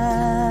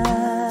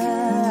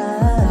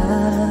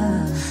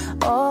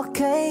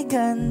 okay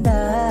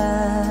ganda.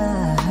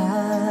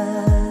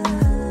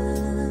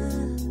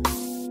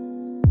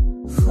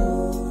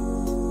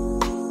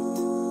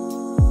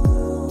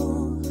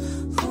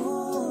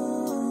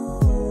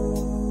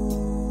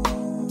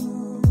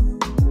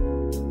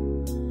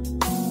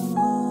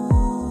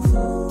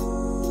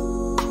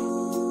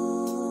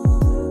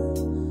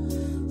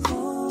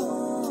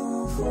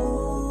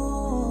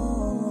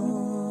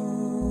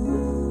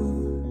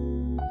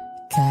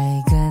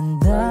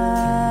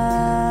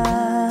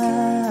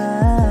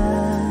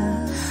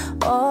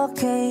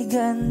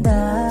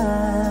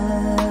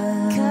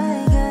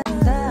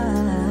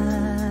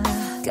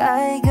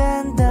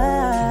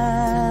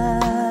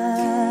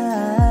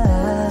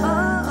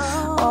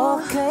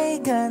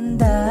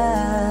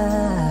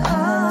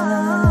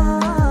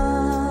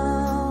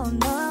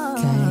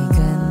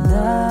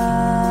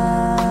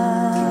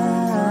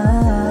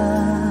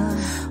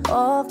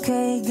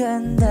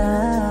 ganda,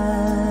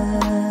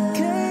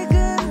 kay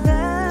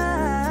ganda,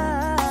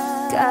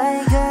 kay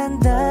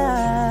ganda.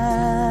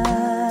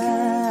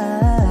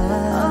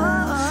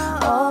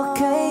 Oh,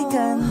 kay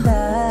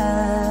ganda,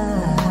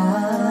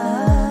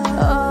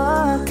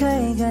 oh,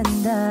 kay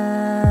ganda.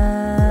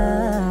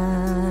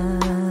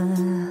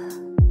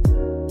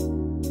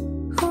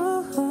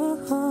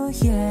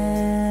 Yeah.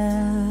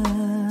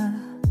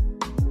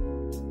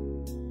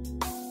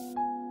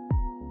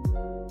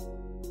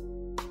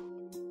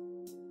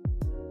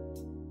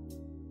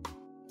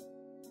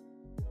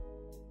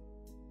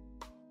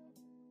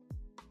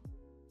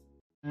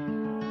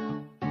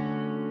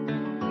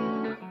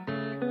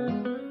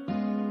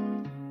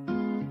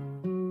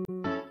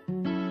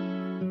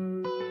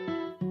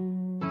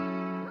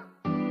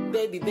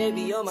 Baby,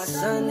 baby, you're my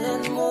sun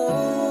and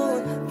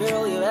moon.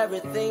 Girl, you're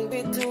everything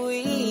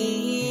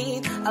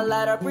between. A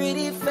lot of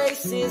pretty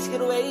faces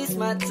could waste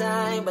my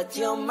time, but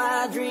you're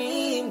my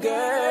dream,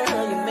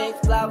 girl. You make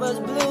flowers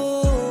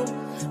bloom.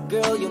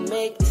 Girl, you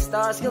make the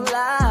stars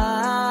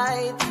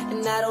collide.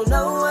 And I don't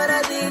know what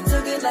I did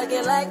to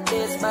get like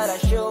this, but I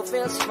sure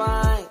feels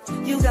fine.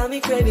 You got me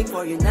craving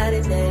for you night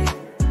and day.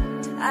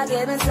 I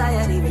get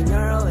anxiety when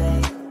you're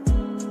away,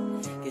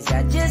 'cause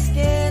I just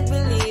can't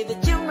believe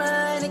that you're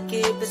mine to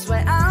keep. That's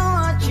why I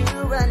want you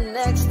right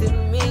next to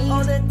me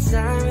all the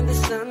time. When the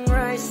sun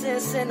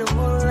rises and the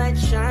moonlight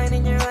shine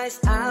in your eyes,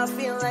 I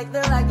feel like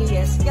the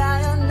luckiest guy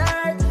on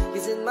earth.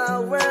 'Cause in my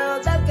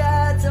world I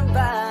got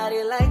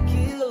somebody like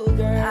you,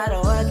 girl. I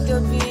don't know what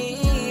could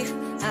be.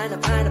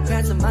 Hanap-hanap ka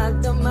sa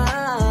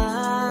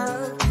magdamag.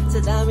 Sa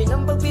dami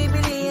ng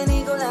pagpipilian,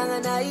 ikaw lang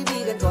ang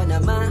naibigan ko na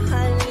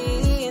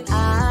mahalin.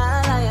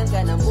 Alayan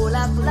ka ng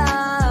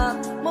bulaklak,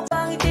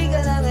 mapangiti ka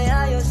lang ay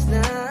ayos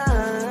na.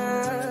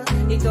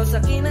 Ikaw sa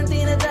akin ang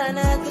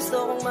tinadhana at gusto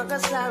kong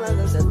makasama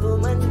hanggang sa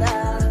tumanda.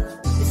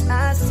 'Cause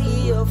I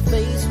see your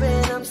face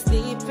when I'm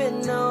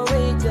sleeping. I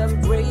wake up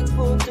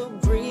grateful to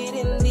breathe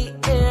in the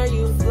air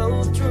you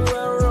flow through.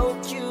 I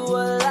wrote you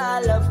a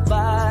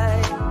lullaby,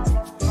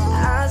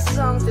 a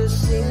song to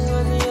sing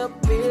on your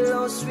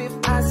pillow,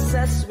 swift as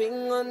I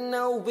swing on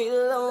a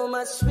willow.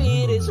 My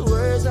sweetest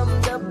words, I'm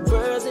the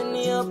birds in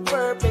your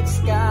perfect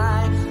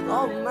sky.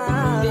 Oh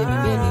my, baby,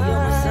 baby, you're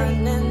my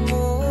sun and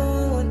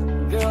moon.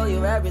 Girl,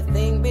 you're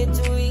everything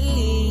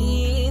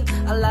between.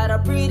 A lot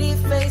of pretty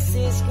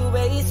faces could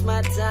waste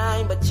my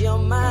time, but you're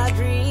my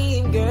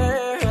dream,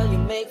 girl. You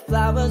make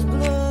flowers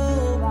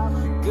bloom.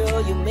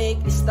 Girl, you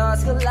make the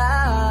stars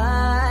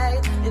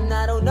collide. And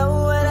I don't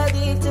know what I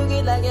did to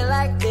get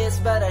like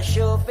this, but I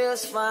sure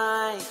feels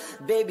fine.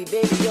 Baby,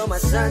 baby, you're my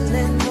sun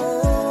and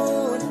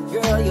moon.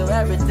 Girl, you're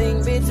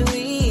everything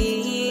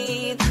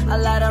between. A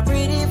lot of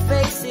pretty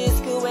faces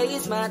could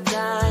waste my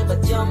time,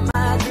 but you're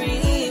my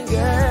dream,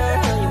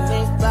 girl. You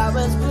make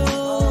flowers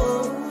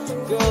bloom.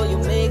 Girl, you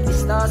make the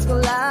stars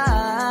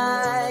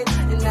collide.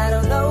 And I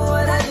don't know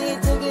what I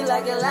did to get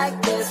like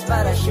this,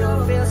 but I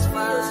sure feels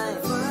fine.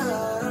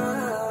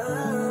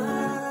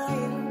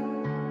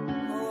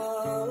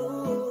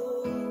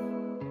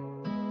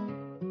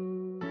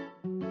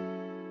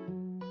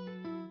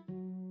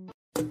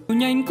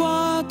 Nhanh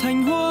qua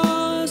thành hoa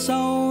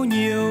sau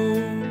nhiều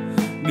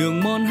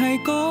đường mòn hay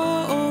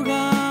có ô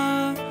ga.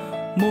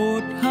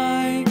 1,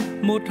 2,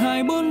 1,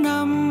 2, 4,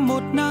 5,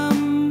 1 năm.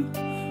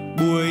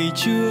 Buổi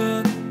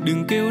trưa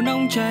đừng kêu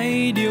nóng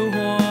cháy điều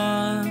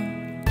hòa.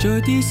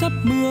 Trời thì sắp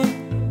mưa,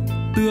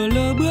 tựa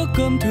lơ bữa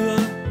cơm thừa.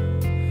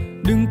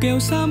 Đừng kêu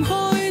sám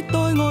hối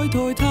tôi ngồi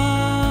thổi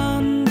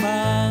than.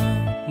 Và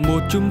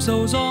một chùm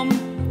sầu gióm,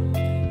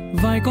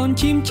 vài con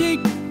chim chích.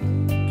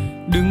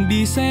 Đừng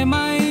đi xe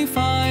máy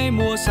phải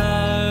mua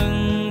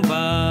xăng.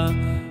 Và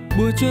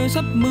buổi trưa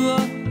sắp mưa,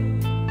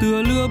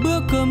 tựa lưa bữa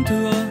cơm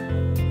thừa.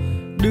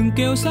 Đừng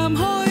kêu sám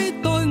hối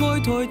tôi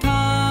ngồi thổi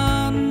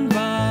than.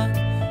 Và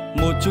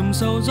một chùm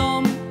sầu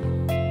gióm,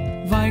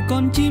 vài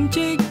con chim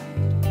chích.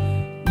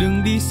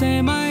 Đừng đi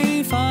xe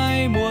máy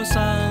phải mua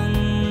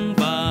xăng.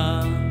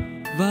 Và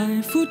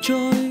vài phút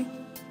trôi,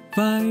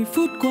 vài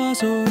phút qua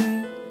rồi.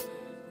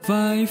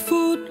 Vài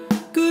phút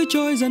cứ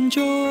trôi dần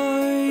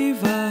trôi.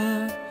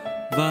 Và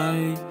vài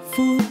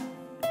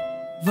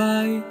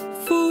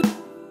phút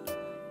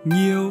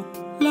nhiều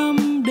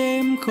lắm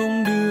đêm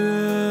không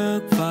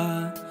được.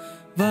 Và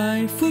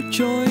vài phút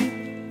trôi,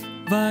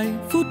 vài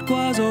phút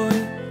qua rồi.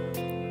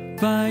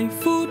 Vài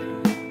phút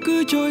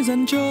cứ trôi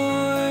dần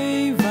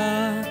trôi.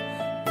 Và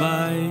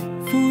vài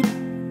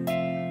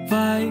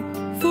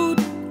phút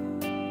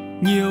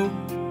nhiều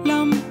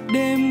lắm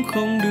đêm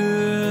không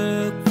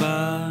được.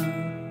 Và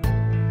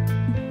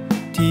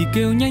thì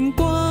kêu nhanh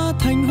qua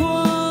thành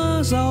hoa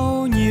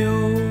rau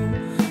nhiều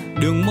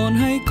đường mòn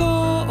hay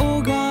có ô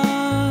ga.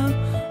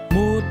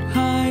 1,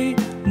 2,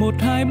 1,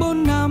 2,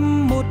 4,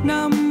 5, 1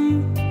 năm.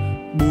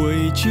 Buổi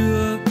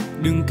trưa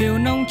đừng kêu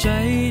nóng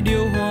cháy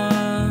điều hòa.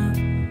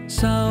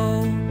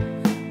 Sao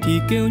thì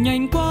kêu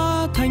nhanh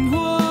qua thành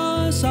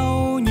hoa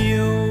rau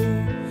nhiều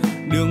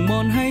đường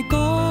mòn hay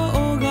có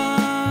ô ga.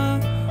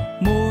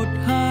 1,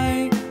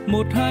 2,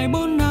 1, 2,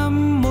 4,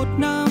 5, 1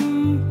 năm.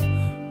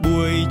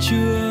 Buổi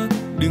trưa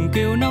đừng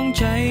kêu nóng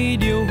cháy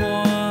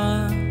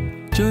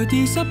Trời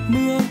thì sắp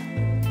mưa,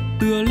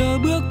 tựa lơ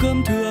bữa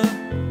cơm thừa.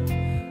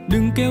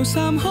 Đừng kêu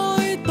sám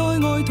hối, tôi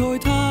ngồi thổi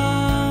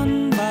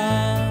than.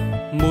 Và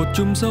một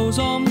chùm sầu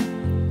gióm,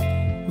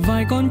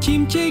 vài con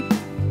chim chích.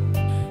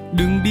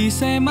 Đừng đi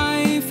xe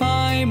máy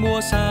phải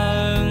mua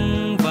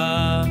xăng.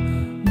 Và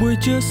buổi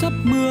trưa sắp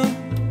mưa,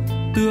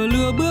 tựa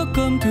lưa bữa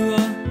cơm thừa.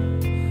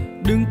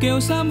 Đừng kêu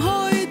sám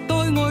hối,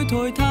 tôi ngồi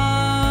thổi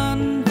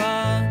than.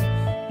 Và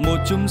một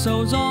chùm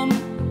sầu gióm,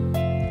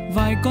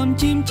 vài con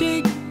chim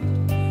chích.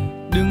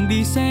 Đừng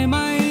đi xe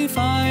máy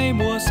phải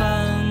mua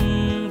xăng.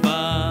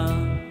 Và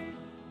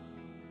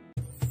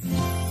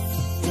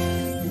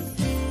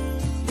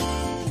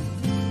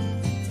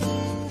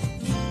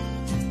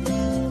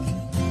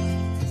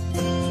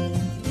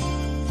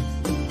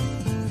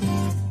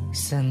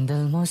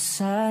sandal mo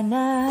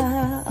sana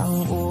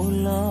ang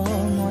ulo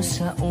mo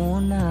sa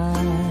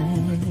unan.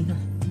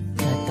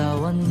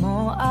 Katawan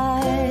mo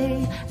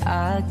ay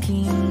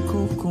aking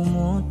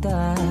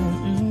kukumutan.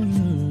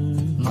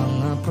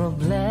 Mga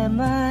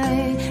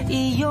problema'y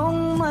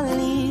iyong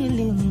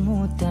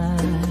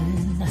malilimutan.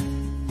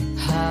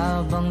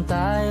 Habang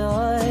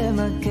tayo'y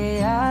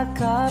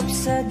magkayakap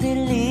sa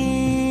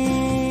dilim.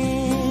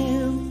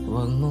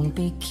 Huwag mong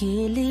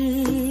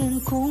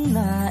pikilin kung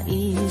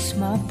nais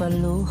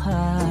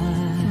mapaluhan.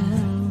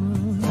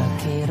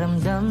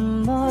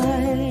 Pakiramdam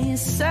mo'y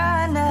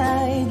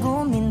sana'y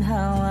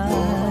guminhawa.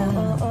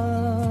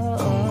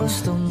 Kung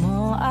gusto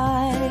mo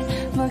ay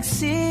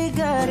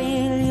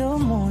magsigarilyo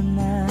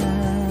muna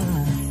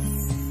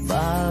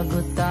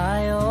bago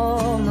tayo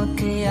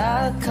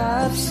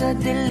magkayakap sa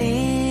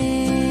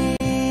dilim.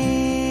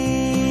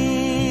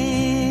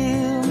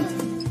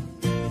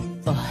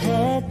 O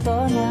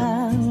heto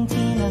nang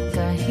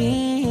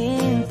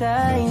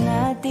pinakahihintay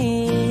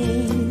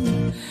natin.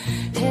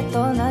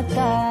 Heto na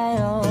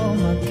tayo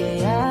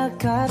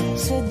magkayakap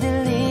sa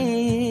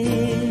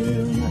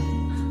dilim.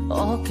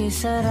 Okay,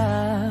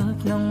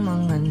 sarap ng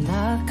mga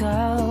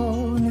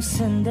nakaw na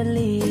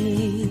sandali.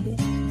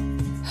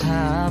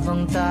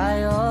 Habang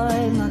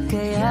tayo'y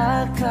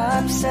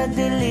magkayakap sa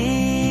dilim.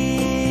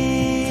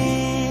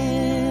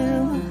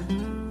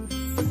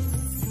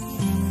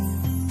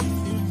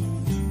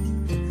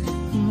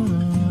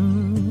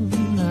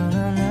 Na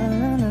na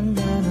na na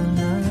na na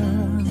na.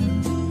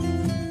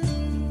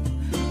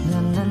 Na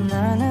na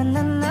na na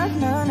na na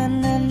na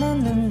na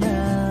na na.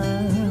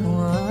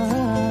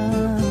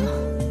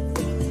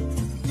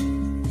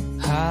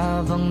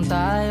 Habang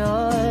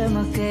tayo'y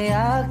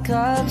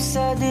magkayakap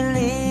sa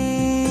dilim.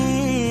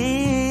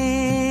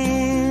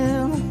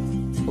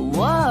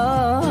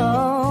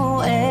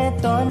 Wow,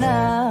 eto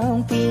na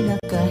ang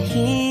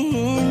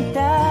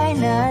pinakahihintay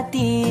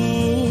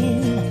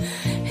natin.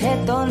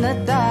 Eto na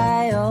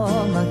tayo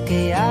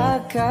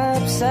magkayakap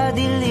sa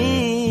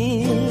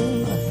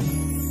dilim.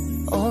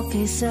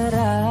 Okay,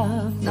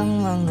 sarap ng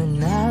mga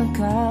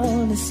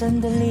nakaw na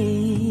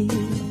sandali.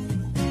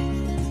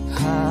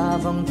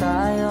 Habang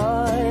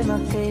tayo'y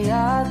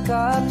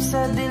magkayakap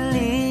sa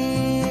dilim.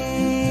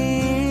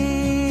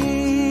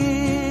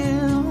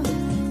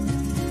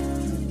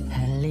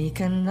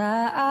 Halika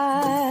na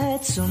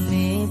at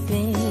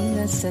sumiping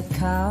na sa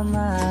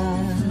kama.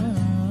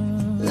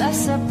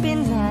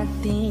 Lasapin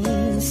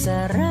natin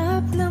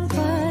sarap ng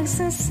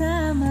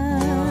pagsasama.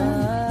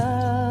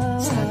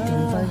 Sa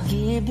ating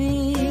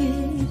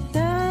pag-ibig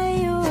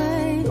tayo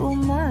ay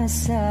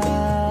umasa.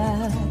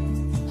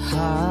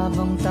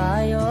 Habang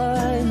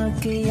tayo'y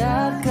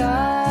magkayakap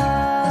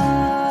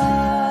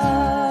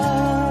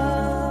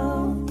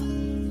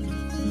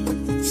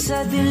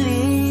sa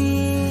dilim.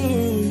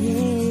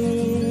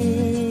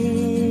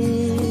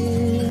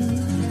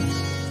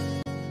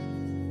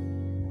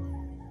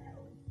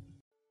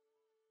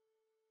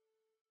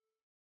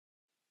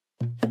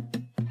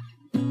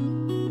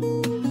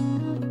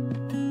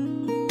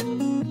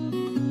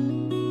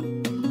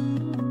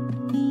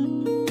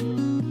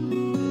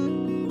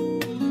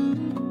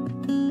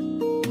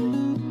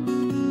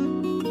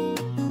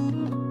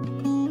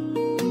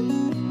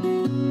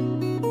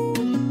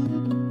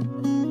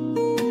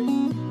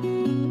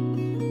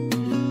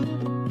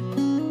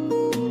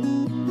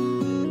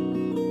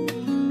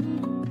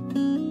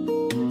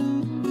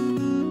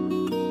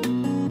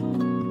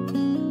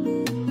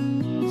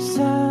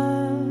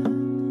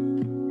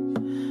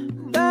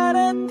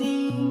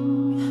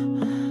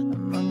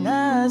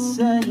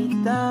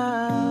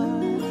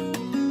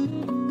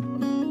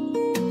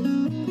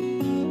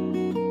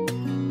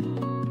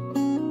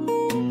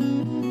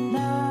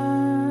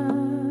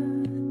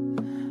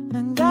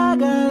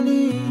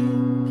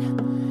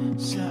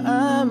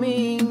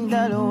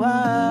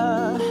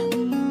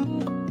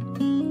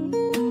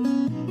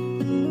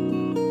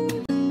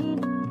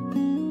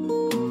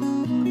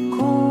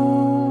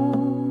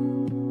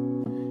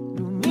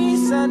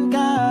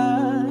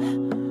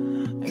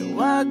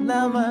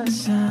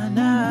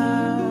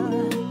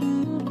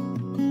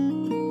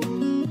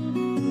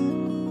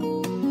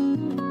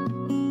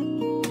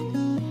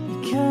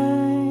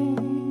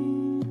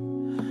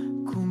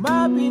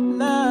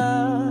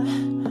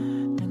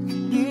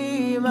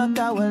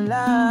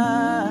 makawala.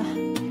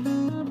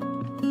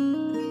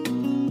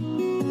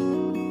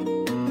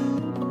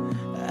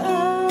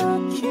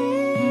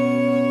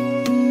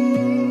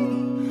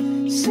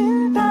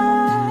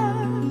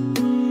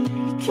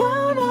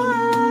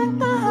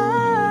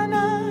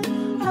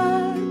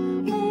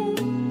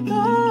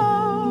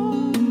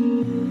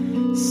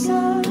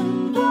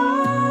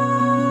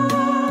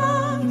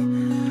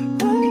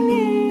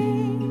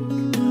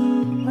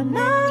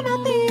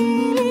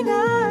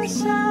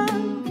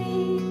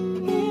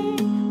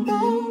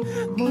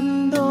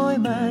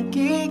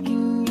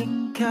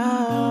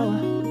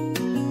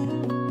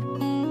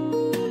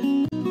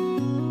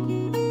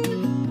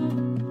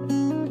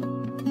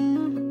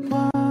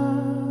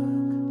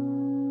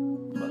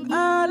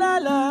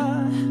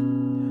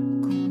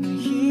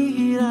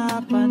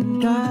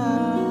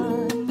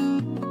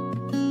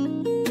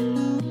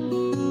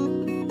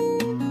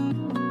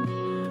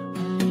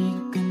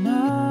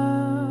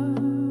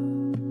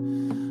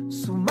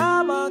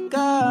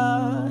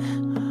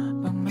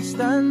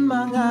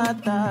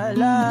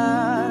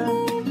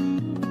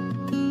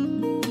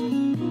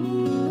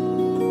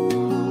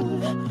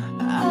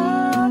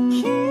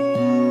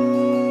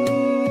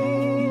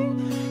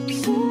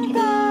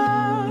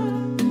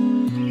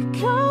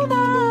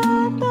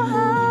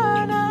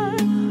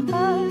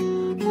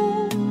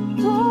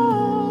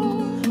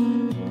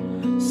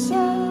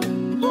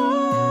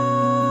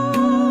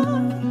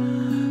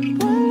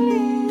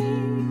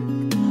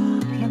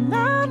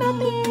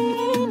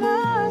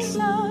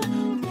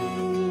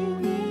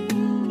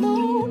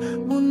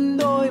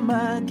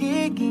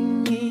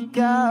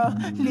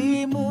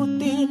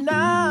 Limutin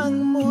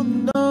ang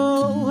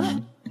mundo,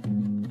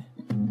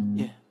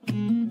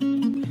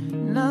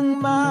 nang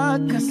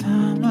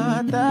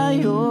magkasama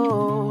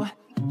tayo.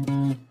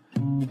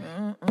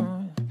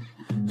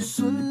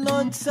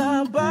 Sunod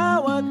sa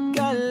bawat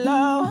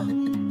galaw,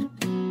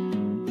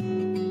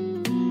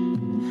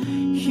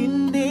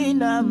 hindi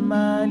na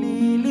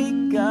maliligaw.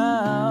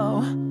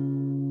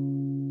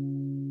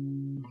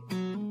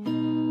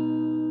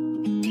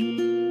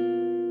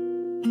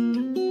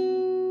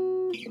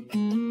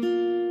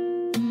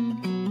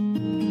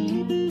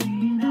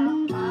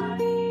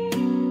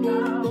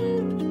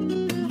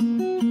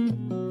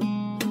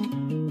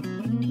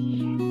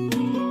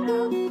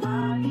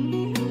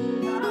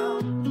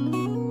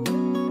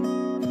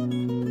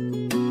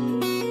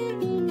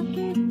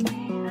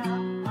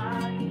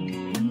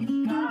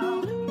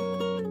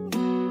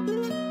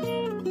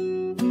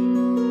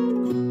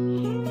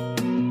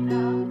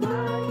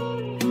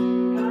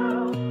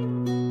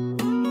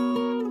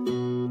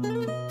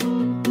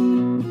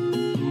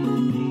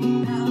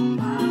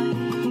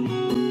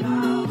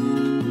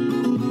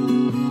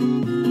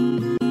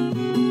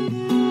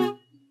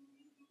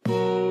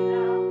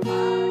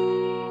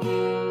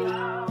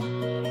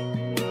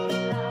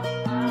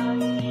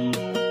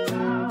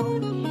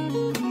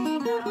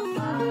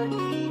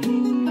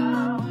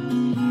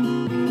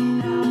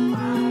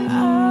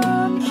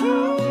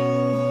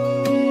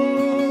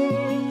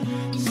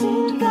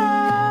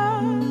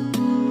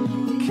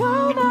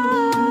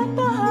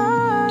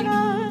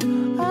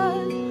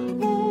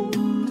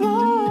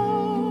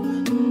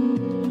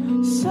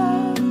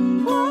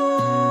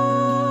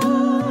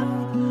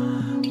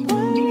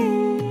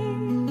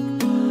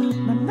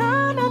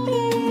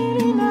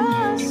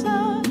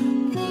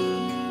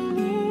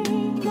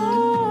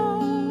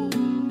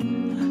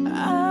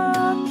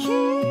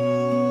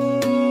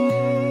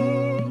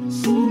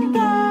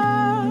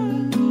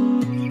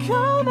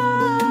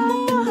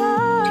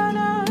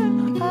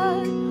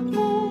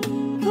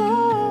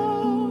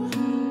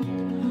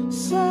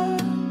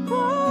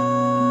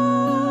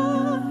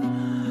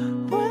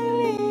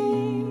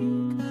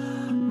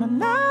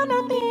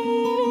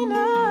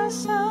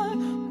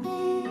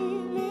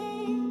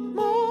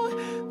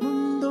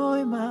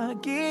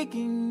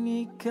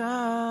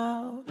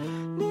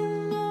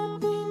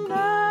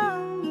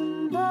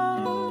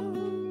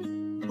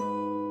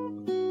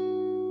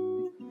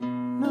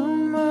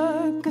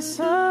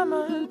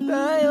 Kasama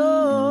tayo,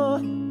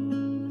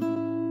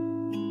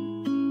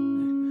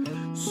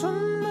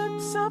 sunod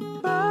sa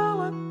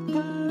bawat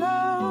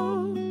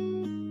galaw,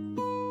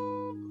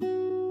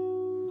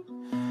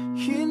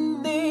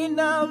 hindi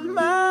na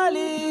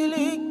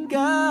maliligaw.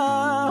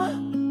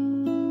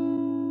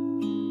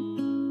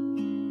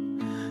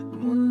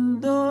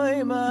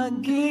 Mundo'y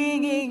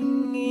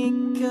magiging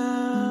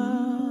ikaw.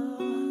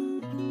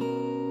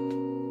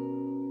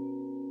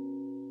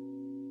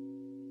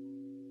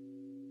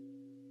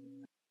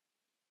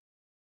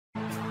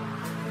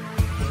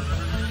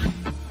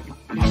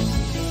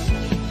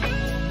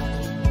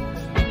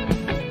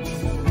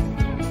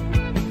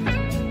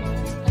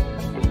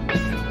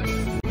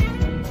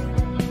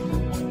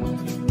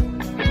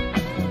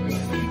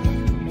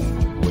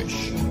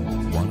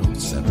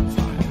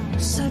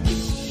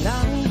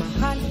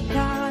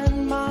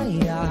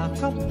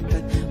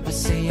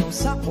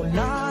 Sa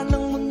ulan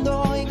ng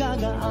mundo'y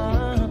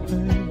gagaan,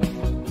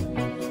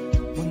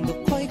 mundo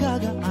ko'y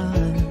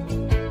gagaan.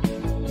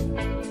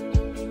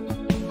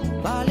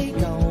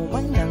 Baligaw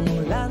man ng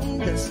ulan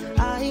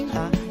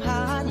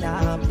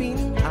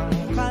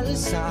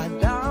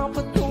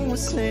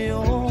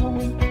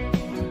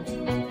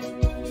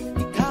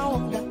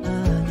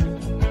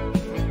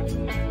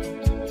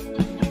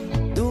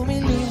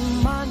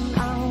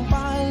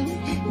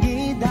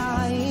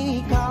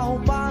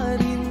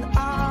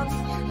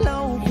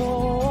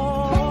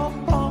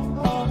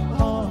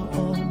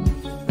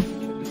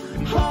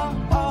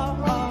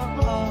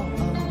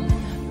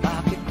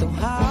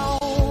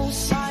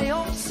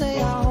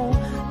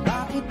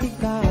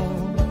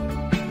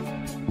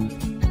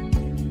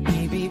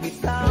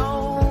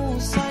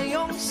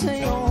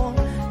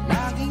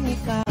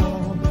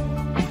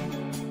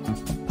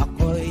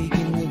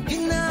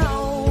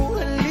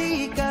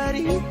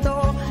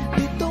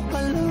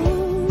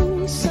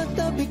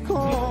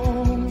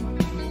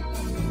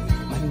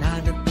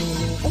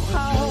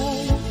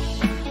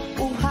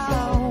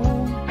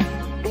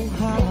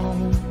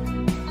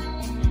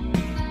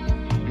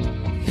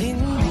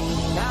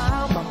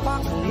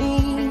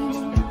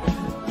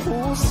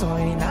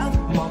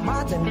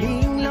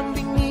madaling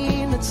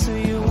lambingin at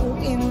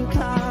suyuin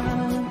ka.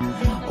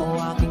 O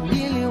aking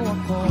giliw,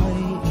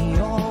 ako'y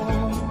iyo.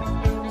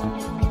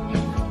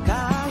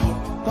 Kahit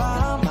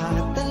pa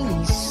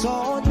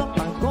matalisod,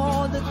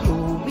 mapagod at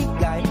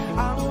tumigay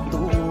ang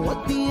tuwa,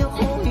 di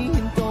ako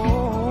hihinto.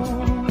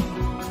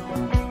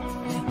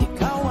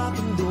 Ikaw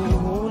aking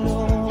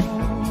dulo.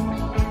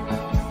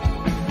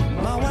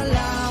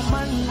 Mawala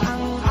man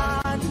ang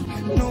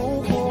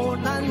ano ko,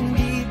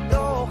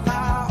 nandito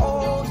ka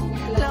o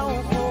ilaw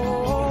ko.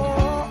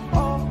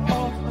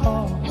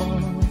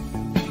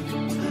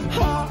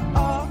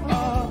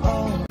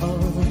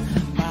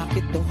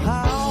 Bakit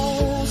tuhaw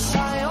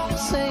sayong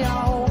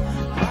sayaw?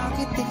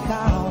 Bakit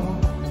ikaw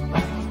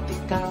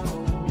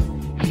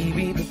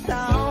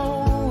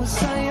bibitaw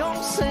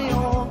sayong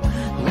sayo?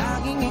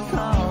 Laging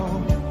ikaw,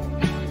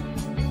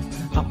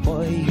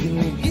 ako'y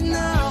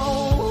ginaw.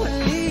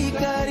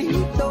 Halika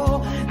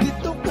rito,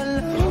 dito ka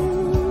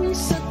lang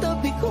sa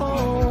tabi ko.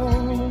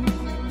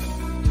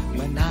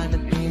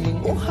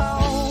 Mananatiling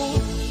uhaw,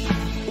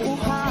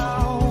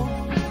 uhaw,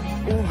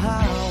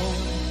 uhaw.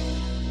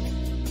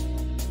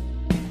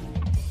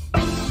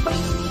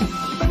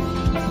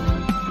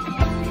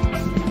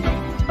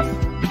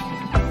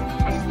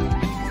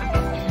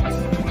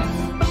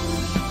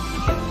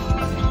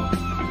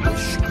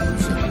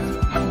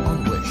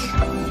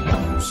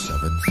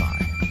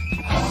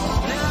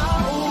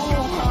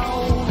 Nauuhaw,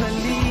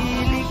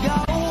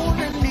 naliligaw,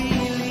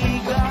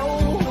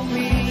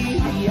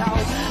 humihiyaw,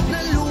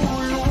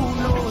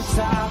 nalululo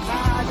sa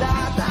kada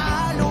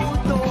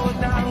taluto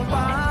ng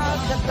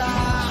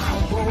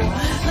pagkatao.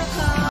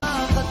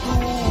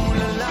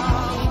 Nakakatulala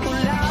ang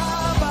tula,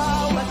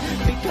 bawat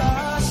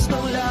bigas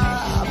ng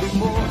labi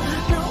mo.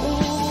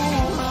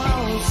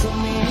 Nauuhaw,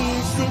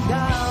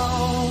 sumisigaw.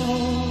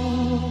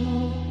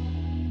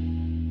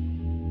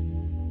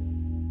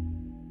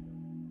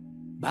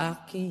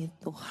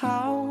 Bakit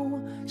uhaw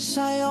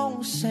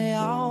sayong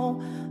sayaw?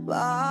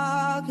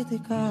 Bakit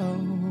ikaw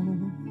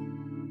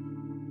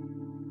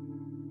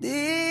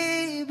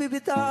di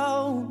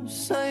bibitaw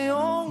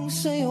sayong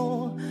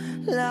sayo?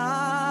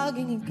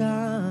 Laging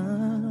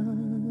ikaw,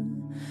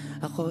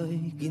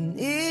 ako'y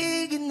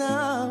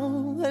giniginaw.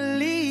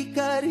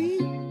 Halika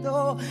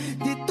rito,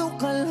 dito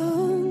ka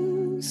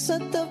lang sa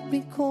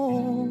tabi ko.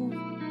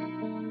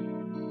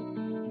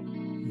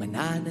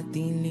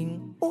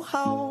 Mananatiling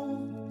uhaw,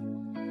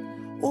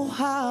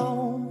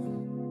 uhaw,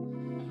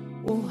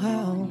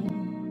 uhaw.